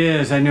 It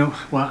is. I know.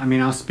 Well, I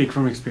mean, I'll speak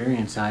from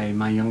experience.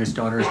 My youngest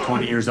daughter is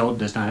 20 years old,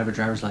 does not have a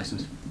driver's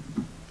license.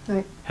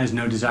 Right. Has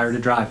no desire to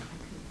drive.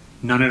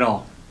 None at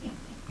all.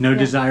 No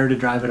desire to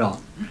drive at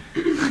all.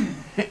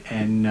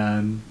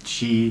 And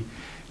she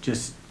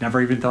just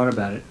never even thought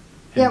about it.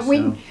 And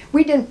yeah,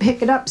 we didn't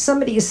pick it up.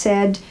 Somebody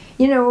said,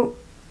 you know,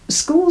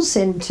 school's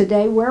in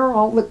today, where are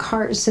all the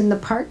cars in the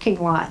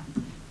parking lot?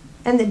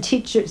 And the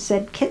teacher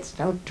said, kids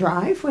don't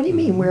drive. What do you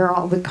mean, where are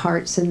all the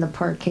cars in the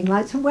parking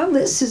lot? I said, well,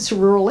 this is a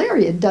rural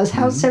area.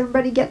 How's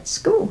everybody get to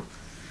school?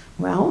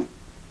 Well,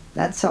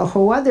 that's a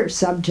whole other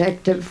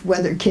subject of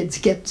whether kids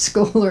get to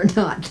school or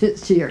not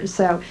this year.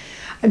 So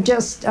I'm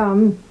just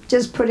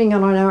putting it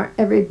on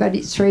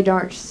everybody's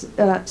radar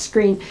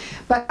screen.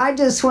 But I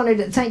just wanted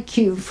to thank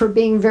you for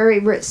being very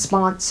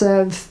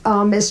responsive.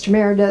 Mr.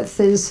 Meredith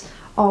is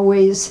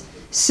always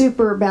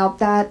super about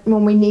that.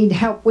 When we need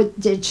help with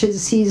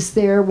ditches, he's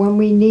there. When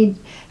we need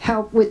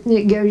help with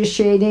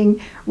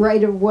negotiating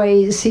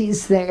right-of-ways,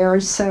 he's there.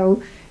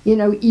 So, you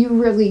know, you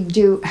really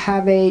do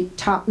have a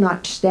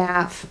top-notch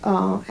staff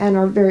and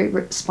are very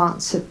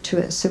responsive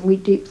to us, and we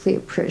deeply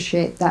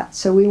appreciate that.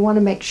 So we want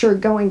to make sure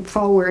going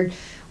forward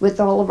with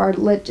all of our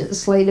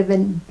legislative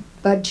and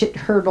budget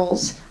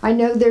hurdles, I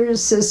know there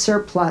is a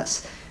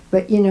surplus,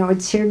 but, you know,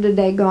 it's here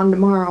today, gone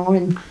tomorrow,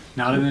 and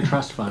not in the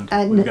trust fund.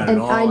 We've got it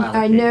all allocated.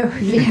 I know,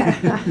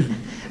 yeah.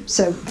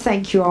 So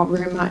thank you all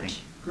very much.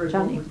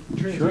 Johnny?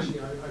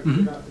 Transition, I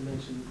forgot to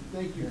mention,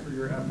 thank you for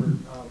your effort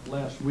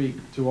last week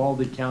to all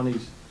the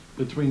counties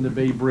between the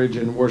Bay Bridge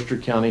and Worcester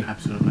County.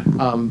 Absolutely.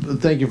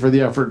 Thank you for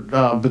the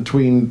effort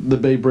between the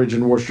Bay Bridge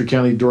and Worcester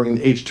County during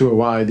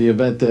H2OI, the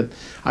event that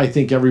I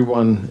think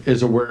everyone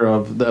is aware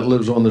of that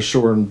lives on the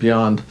shore and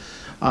beyond.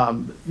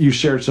 You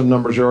shared some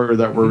numbers earlier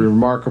that were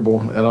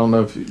remarkable. I don't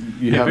know if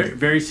you have...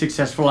 Very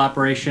successful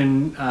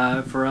operation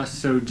for us.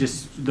 So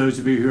just those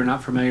of you who are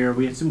not familiar,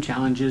 we had some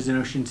challenges in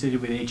Ocean City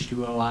with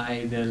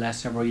H2OI the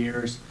last several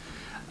years.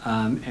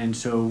 And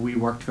so we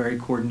worked very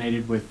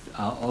coordinated with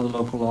all the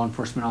local law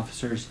enforcement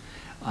officers.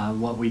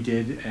 What we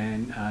did,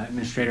 and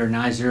Administrator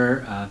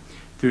Nizer,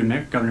 through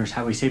the Governor's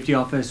Highway Safety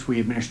Office, we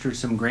administered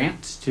some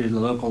grants to the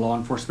local law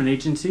enforcement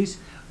agencies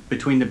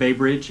between the Bay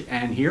Bridge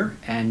and here,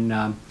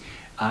 and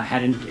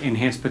had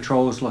enhanced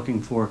patrols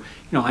looking for,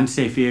 you know,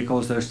 unsafe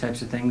vehicles, those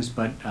types of things.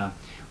 But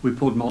we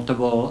pulled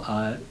multiple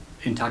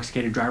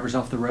intoxicated drivers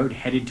off the road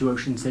headed to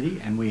Ocean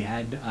City, and we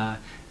had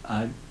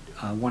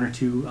one or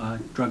two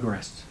drug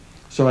arrests.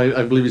 So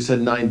I believe you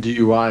said 9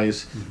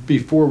 DUIs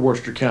before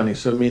Worcester County,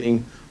 so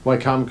meaning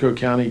Wicomico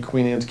County,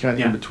 Queen Anne's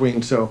County in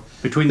between. So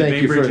between the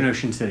Bay Bridge and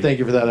Ocean City. Thank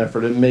you for that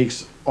effort. It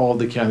makes all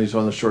the counties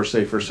on the shore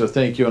safer. So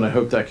thank you, and I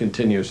hope that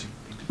continues.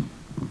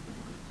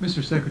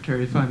 Mr.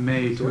 Secretary, if I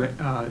may, to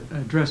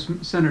address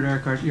Senator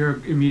Eckhart,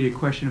 your immediate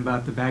question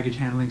about the baggage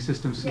handling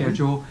system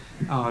schedule.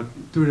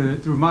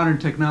 Through modern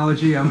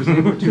technology, I was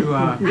able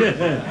to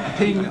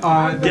ping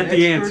get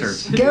the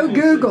answers. Go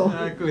Google.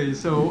 Exactly.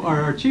 So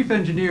our chief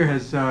engineer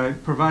has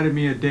provided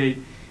me a date.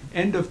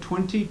 End of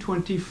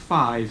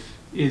 2025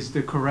 is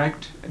the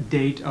correct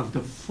date of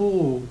the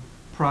full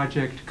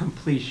project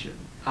completion.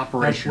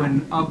 Operational.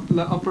 That's when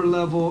upper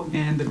level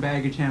and the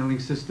baggage handling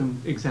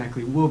system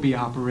exactly will be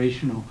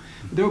operational.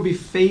 There will be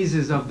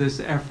phases of this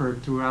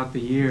effort throughout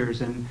the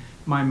years, and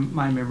my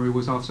memory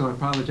was also, I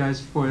apologize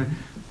for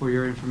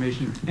your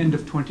information, end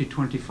of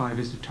 2025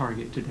 is the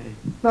target today.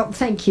 Well,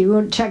 thank you.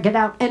 We'll check it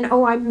out. And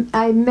oh,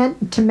 I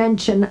meant to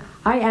mention,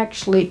 I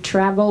actually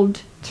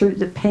traveled through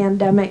the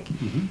pandemic,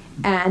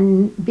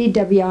 and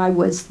BWI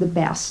was the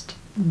best.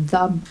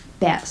 The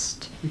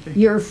best. Okay.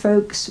 Your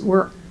folks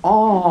were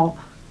all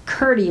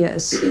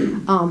courteous,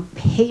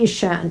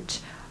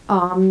 patient,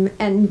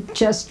 and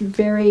just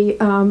very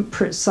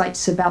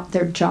precise about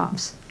their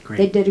jobs. Great.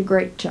 They did a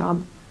great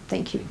job.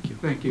 Thank you.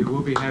 Thank you.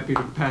 We'll be happy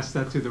to pass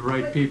that to the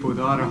right people, with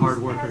a lot of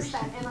hard workers.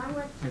 And I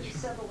went Thank you. to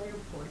several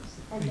airports,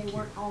 and Thank they you.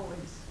 weren't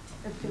always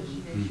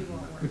efficient as you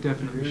all We'll were.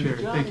 definitely share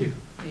it. Thank you.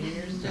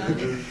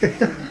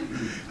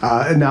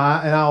 And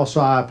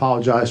I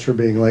apologize for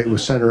being late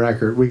with Senator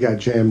Eckert. We got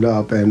jammed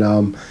up.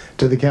 And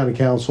to the county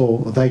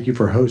council, thank you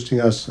for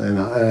hosting us. And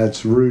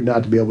it's rude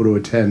not to be able to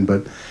attend,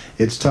 but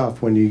it's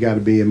tough when you got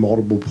to be in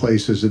multiple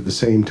places at the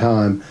same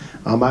time.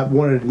 I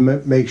wanted to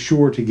make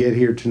sure to get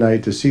here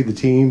tonight to see the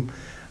team.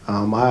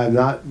 I have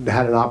not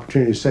had an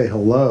opportunity to say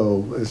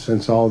hello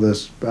since all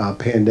this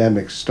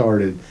pandemic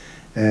started.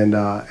 And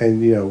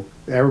you know,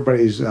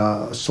 everybody's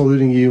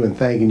saluting you and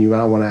thanking you.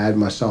 I want to add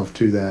myself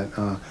to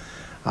that.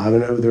 I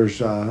know there's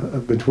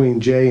between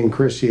Jay and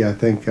Chrissy, I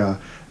think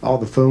all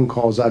the phone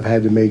calls I've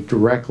had to make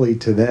directly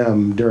to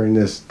them during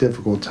this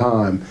difficult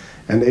time,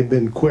 and they've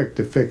been quick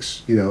to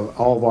fix, you know,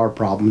 all of our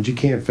problems. You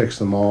can't fix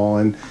them all,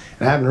 and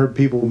I haven't heard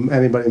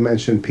anybody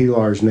mention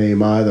Pilar's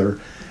name either.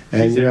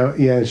 And you know,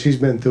 yeah, she's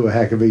been through a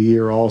heck of a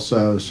year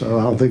also. So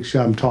I don't think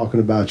I'm talking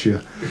about you,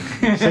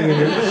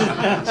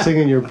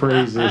 singing your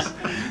praises.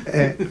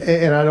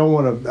 And I don't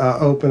want to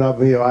open up.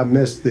 You know, I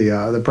missed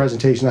the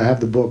presentation. I have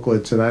the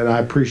booklets, and I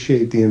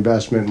appreciate the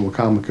investment in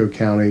Wicomico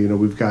County. You know,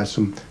 we've got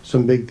some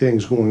big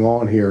things going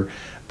on here.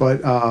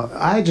 But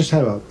I just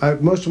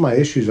have most of my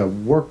issues I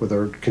work with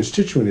are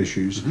constituent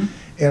issues,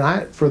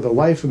 and for the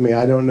life of me,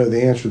 I don't know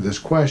the answer to this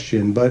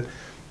question, but.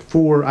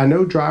 I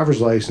know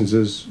driver's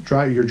licenses,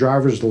 your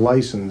driver's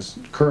license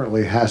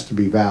currently has to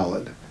be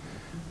valid.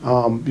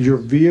 Your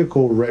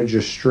vehicle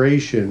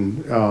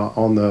registration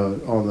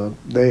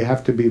they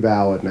have to be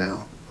valid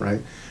now, right?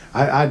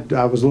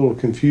 I was a little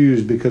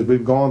confused because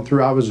we've gone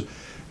through.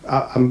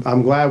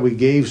 I'm glad we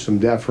gave some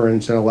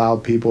deference and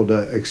allowed people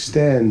to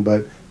extend,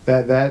 but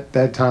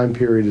that time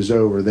period is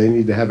over. They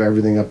need to have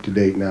everything up to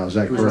date now. Is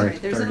that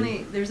correct?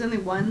 There's only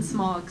one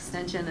small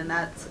extension, and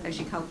that's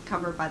actually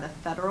covered by the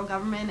federal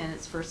government, and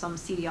it's for some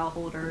CDL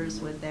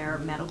holders with their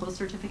medical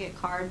certificate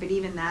card. But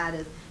even that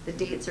is, the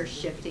dates are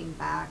shifting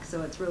back,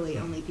 so it's really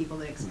only people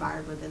that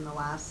expired within the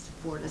last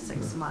 4 to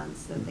 6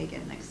 months that they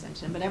get an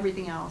extension. But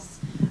everything else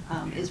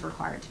is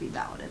required to be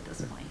valid at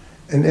this point.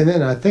 And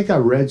then I think I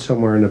read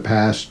somewhere in the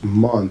past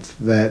month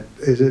that,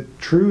 is it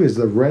true? Is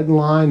the red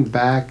line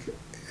back?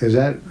 Has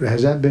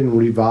that been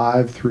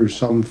revived through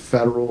some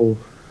federal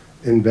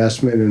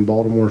investment in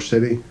Baltimore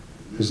City?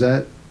 Is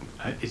that?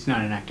 It's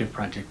not an active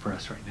project for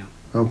us right now.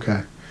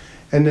 Okay.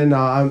 And then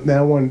I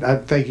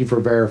thank you for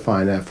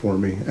verifying that for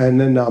me.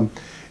 And then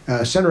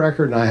Senator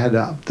Eckert and I had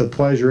the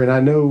pleasure, and I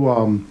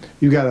know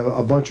you got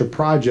a bunch of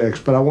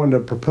projects, but I wanted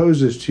to propose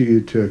this to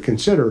you to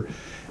consider.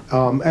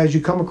 As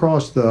you come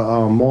across the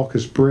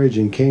Malchus Bridge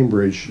in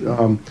Cambridge,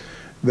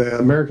 the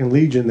American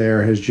Legion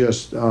there has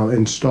just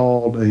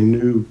installed a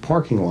new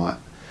parking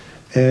lot,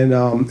 and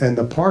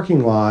the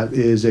parking lot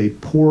is a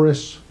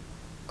porous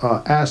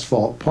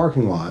asphalt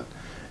parking lot,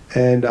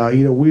 and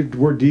you know we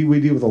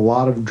deal with a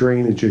lot of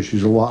drainage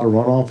issues, a lot of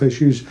runoff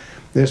issues.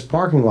 This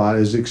parking lot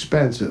is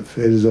expensive.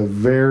 It is a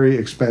very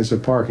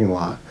expensive parking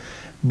lot,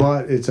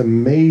 but it's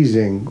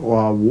amazing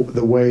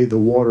the way the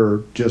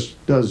water just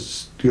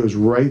goes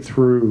right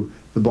through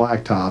the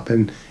blacktop,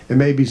 and it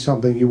may be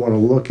something you want to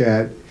look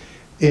at.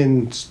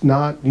 You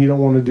don't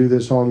want to do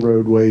this on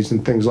roadways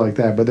and things like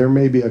that, but there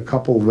may be a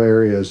couple of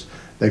areas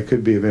that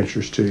could be of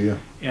interest to you.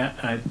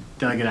 Yeah,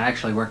 Delegate, I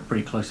actually worked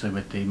pretty closely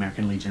with the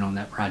American Legion on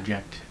that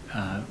project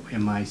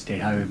in my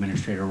state highway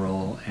administrator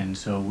role, and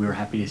so we were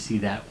happy to see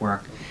that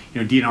work.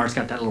 You know, DNR's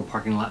got that little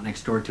parking lot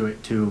next door to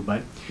it too,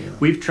 but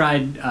we've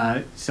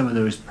tried some of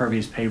those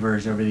pervious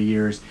pavers over the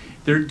years.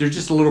 They're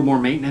just a little more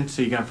maintenance,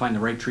 so you got to find the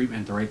right treatment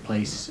at the right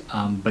place.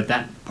 But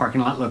that parking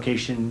lot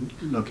location,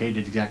 located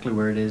exactly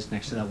where it is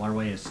next to that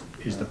waterway,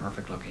 is the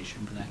perfect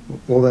location for that.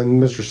 Well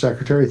then, Mr.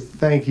 Secretary,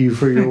 thank you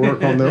for your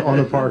work on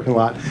the parking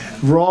lot.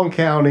 Wrong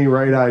county,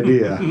 right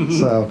idea.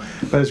 So,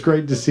 but it's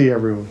great to see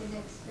everyone.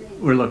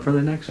 We'll look for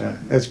the next one.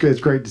 It's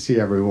great to see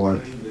everyone.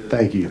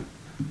 Thank you.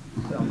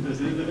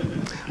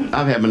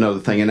 I have another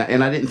thing,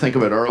 and I didn't think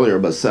of it earlier,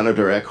 but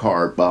Senator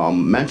Eckhart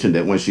mentioned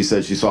it when she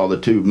said she saw the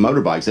two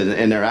motorbikes,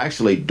 and they're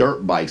actually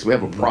dirt bikes. We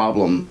have a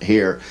problem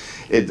here.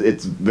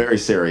 It's very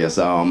serious.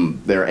 There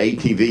are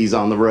ATVs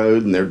on the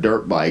road, and they're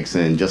dirt bikes,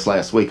 and just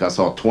last week I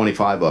saw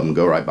 25 of them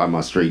go right by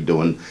my street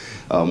doing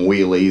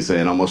wheelies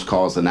and almost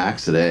caused an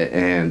accident.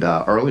 And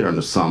earlier in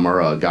the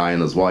summer, a guy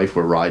and his wife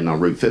were riding on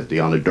Route 50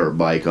 on a dirt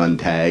bike,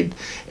 untagged,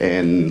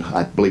 and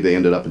I believe they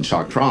ended up in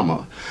shock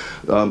trauma.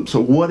 So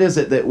what is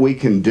it that we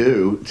can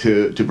do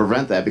to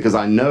prevent that? Because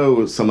I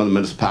know some of the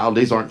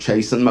municipalities aren't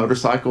chasing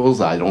motorcycles.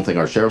 I don't think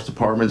our sheriff's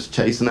department's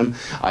chasing them.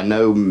 I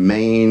know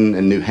Maine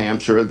and New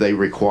Hampshire, they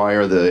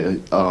require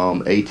the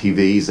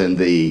ATVs and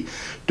the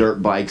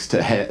dirt bikes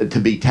to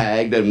be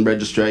tagged and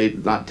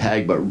registered, not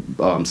tagged,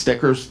 but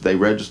stickers. They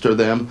register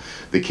them.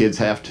 The kids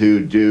have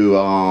to do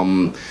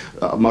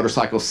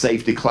motorcycle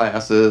safety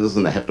classes,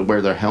 and they have to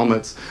wear their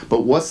helmets.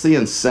 But what's the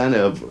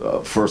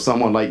incentive for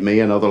someone like me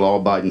and other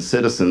law-abiding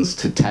citizens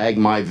to tag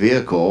my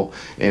vehicle?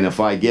 And if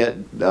I get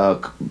a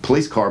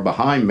police car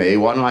behind me,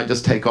 why don't I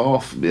just take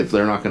off if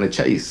they're not going to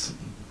chase?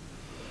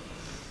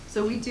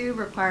 So we do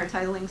require a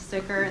titling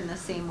sticker in the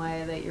same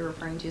way that you're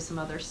referring to some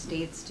other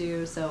states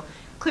do. So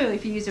clearly,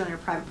 if you use it on your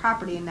private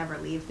property and never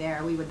leave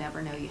there, we would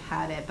never know you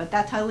had it. But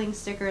that titling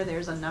sticker,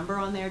 there's a number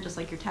on there, just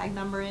like your tag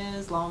number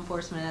is. Law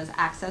enforcement has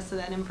access to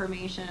that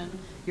information.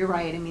 You're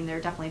right. I mean, there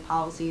are definitely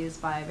policies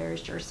by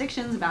various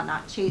jurisdictions about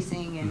not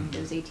chasing, and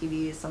those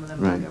ATVs, some of them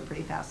can go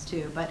pretty fast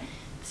too. But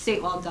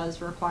state law does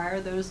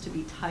require those to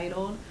be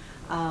titled.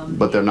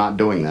 But they're not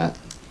doing that.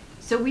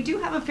 So we do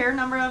have a fair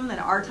number of them that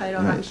are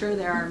titled. I'm sure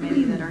there are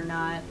many that are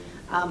not.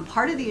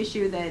 Part of the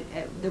issue that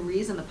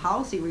the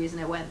policy reason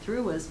it went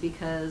through was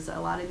because a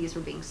lot of these were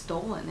being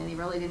stolen and they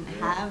really didn't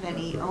have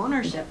any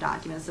ownership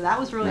documents. So that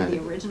was really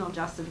the original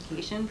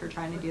justification for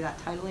trying to do that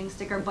titling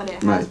sticker, but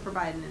it has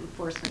provided an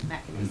enforcement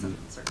mechanism.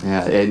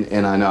 Yeah,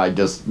 and I know I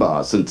just,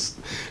 since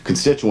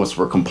constituents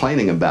were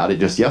complaining about it,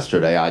 just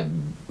yesterday I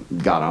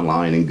got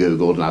online and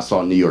Googled, and I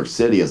saw New York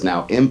City is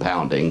now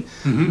impounding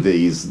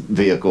these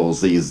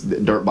vehicles, these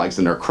dirt bikes,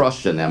 and they're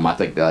crushing them. I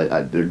think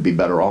they'd be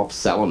better off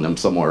selling them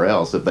somewhere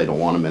else if they don't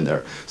want them in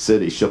their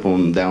city, ship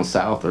them down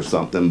south or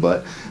something,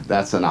 but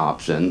that's an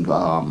option.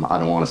 I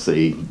don't want to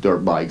see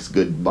dirt bikes,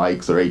 good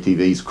bikes, or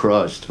ATVs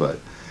crushed, but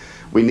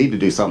we need to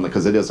do something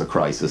because it is a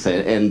crisis,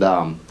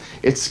 and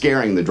it's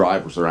scaring the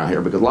drivers around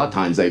here because a lot of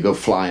times they go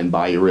flying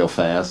by you real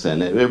fast,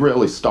 and it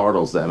really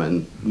startles them,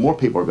 and more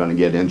people are going to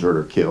get injured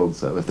or killed.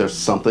 So if there's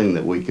something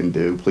that we can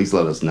do, please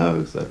let us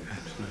know. So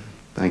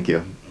thank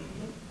you.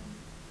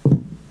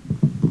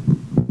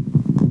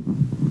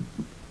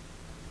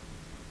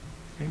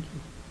 Thank you.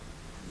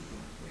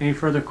 Any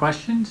further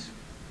questions?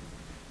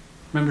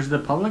 Members of the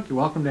public, you're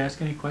welcome to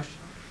ask any questions.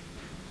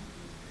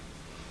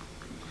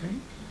 Great.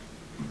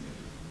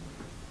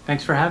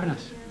 Thanks for having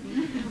us.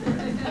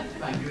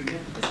 Thank you again.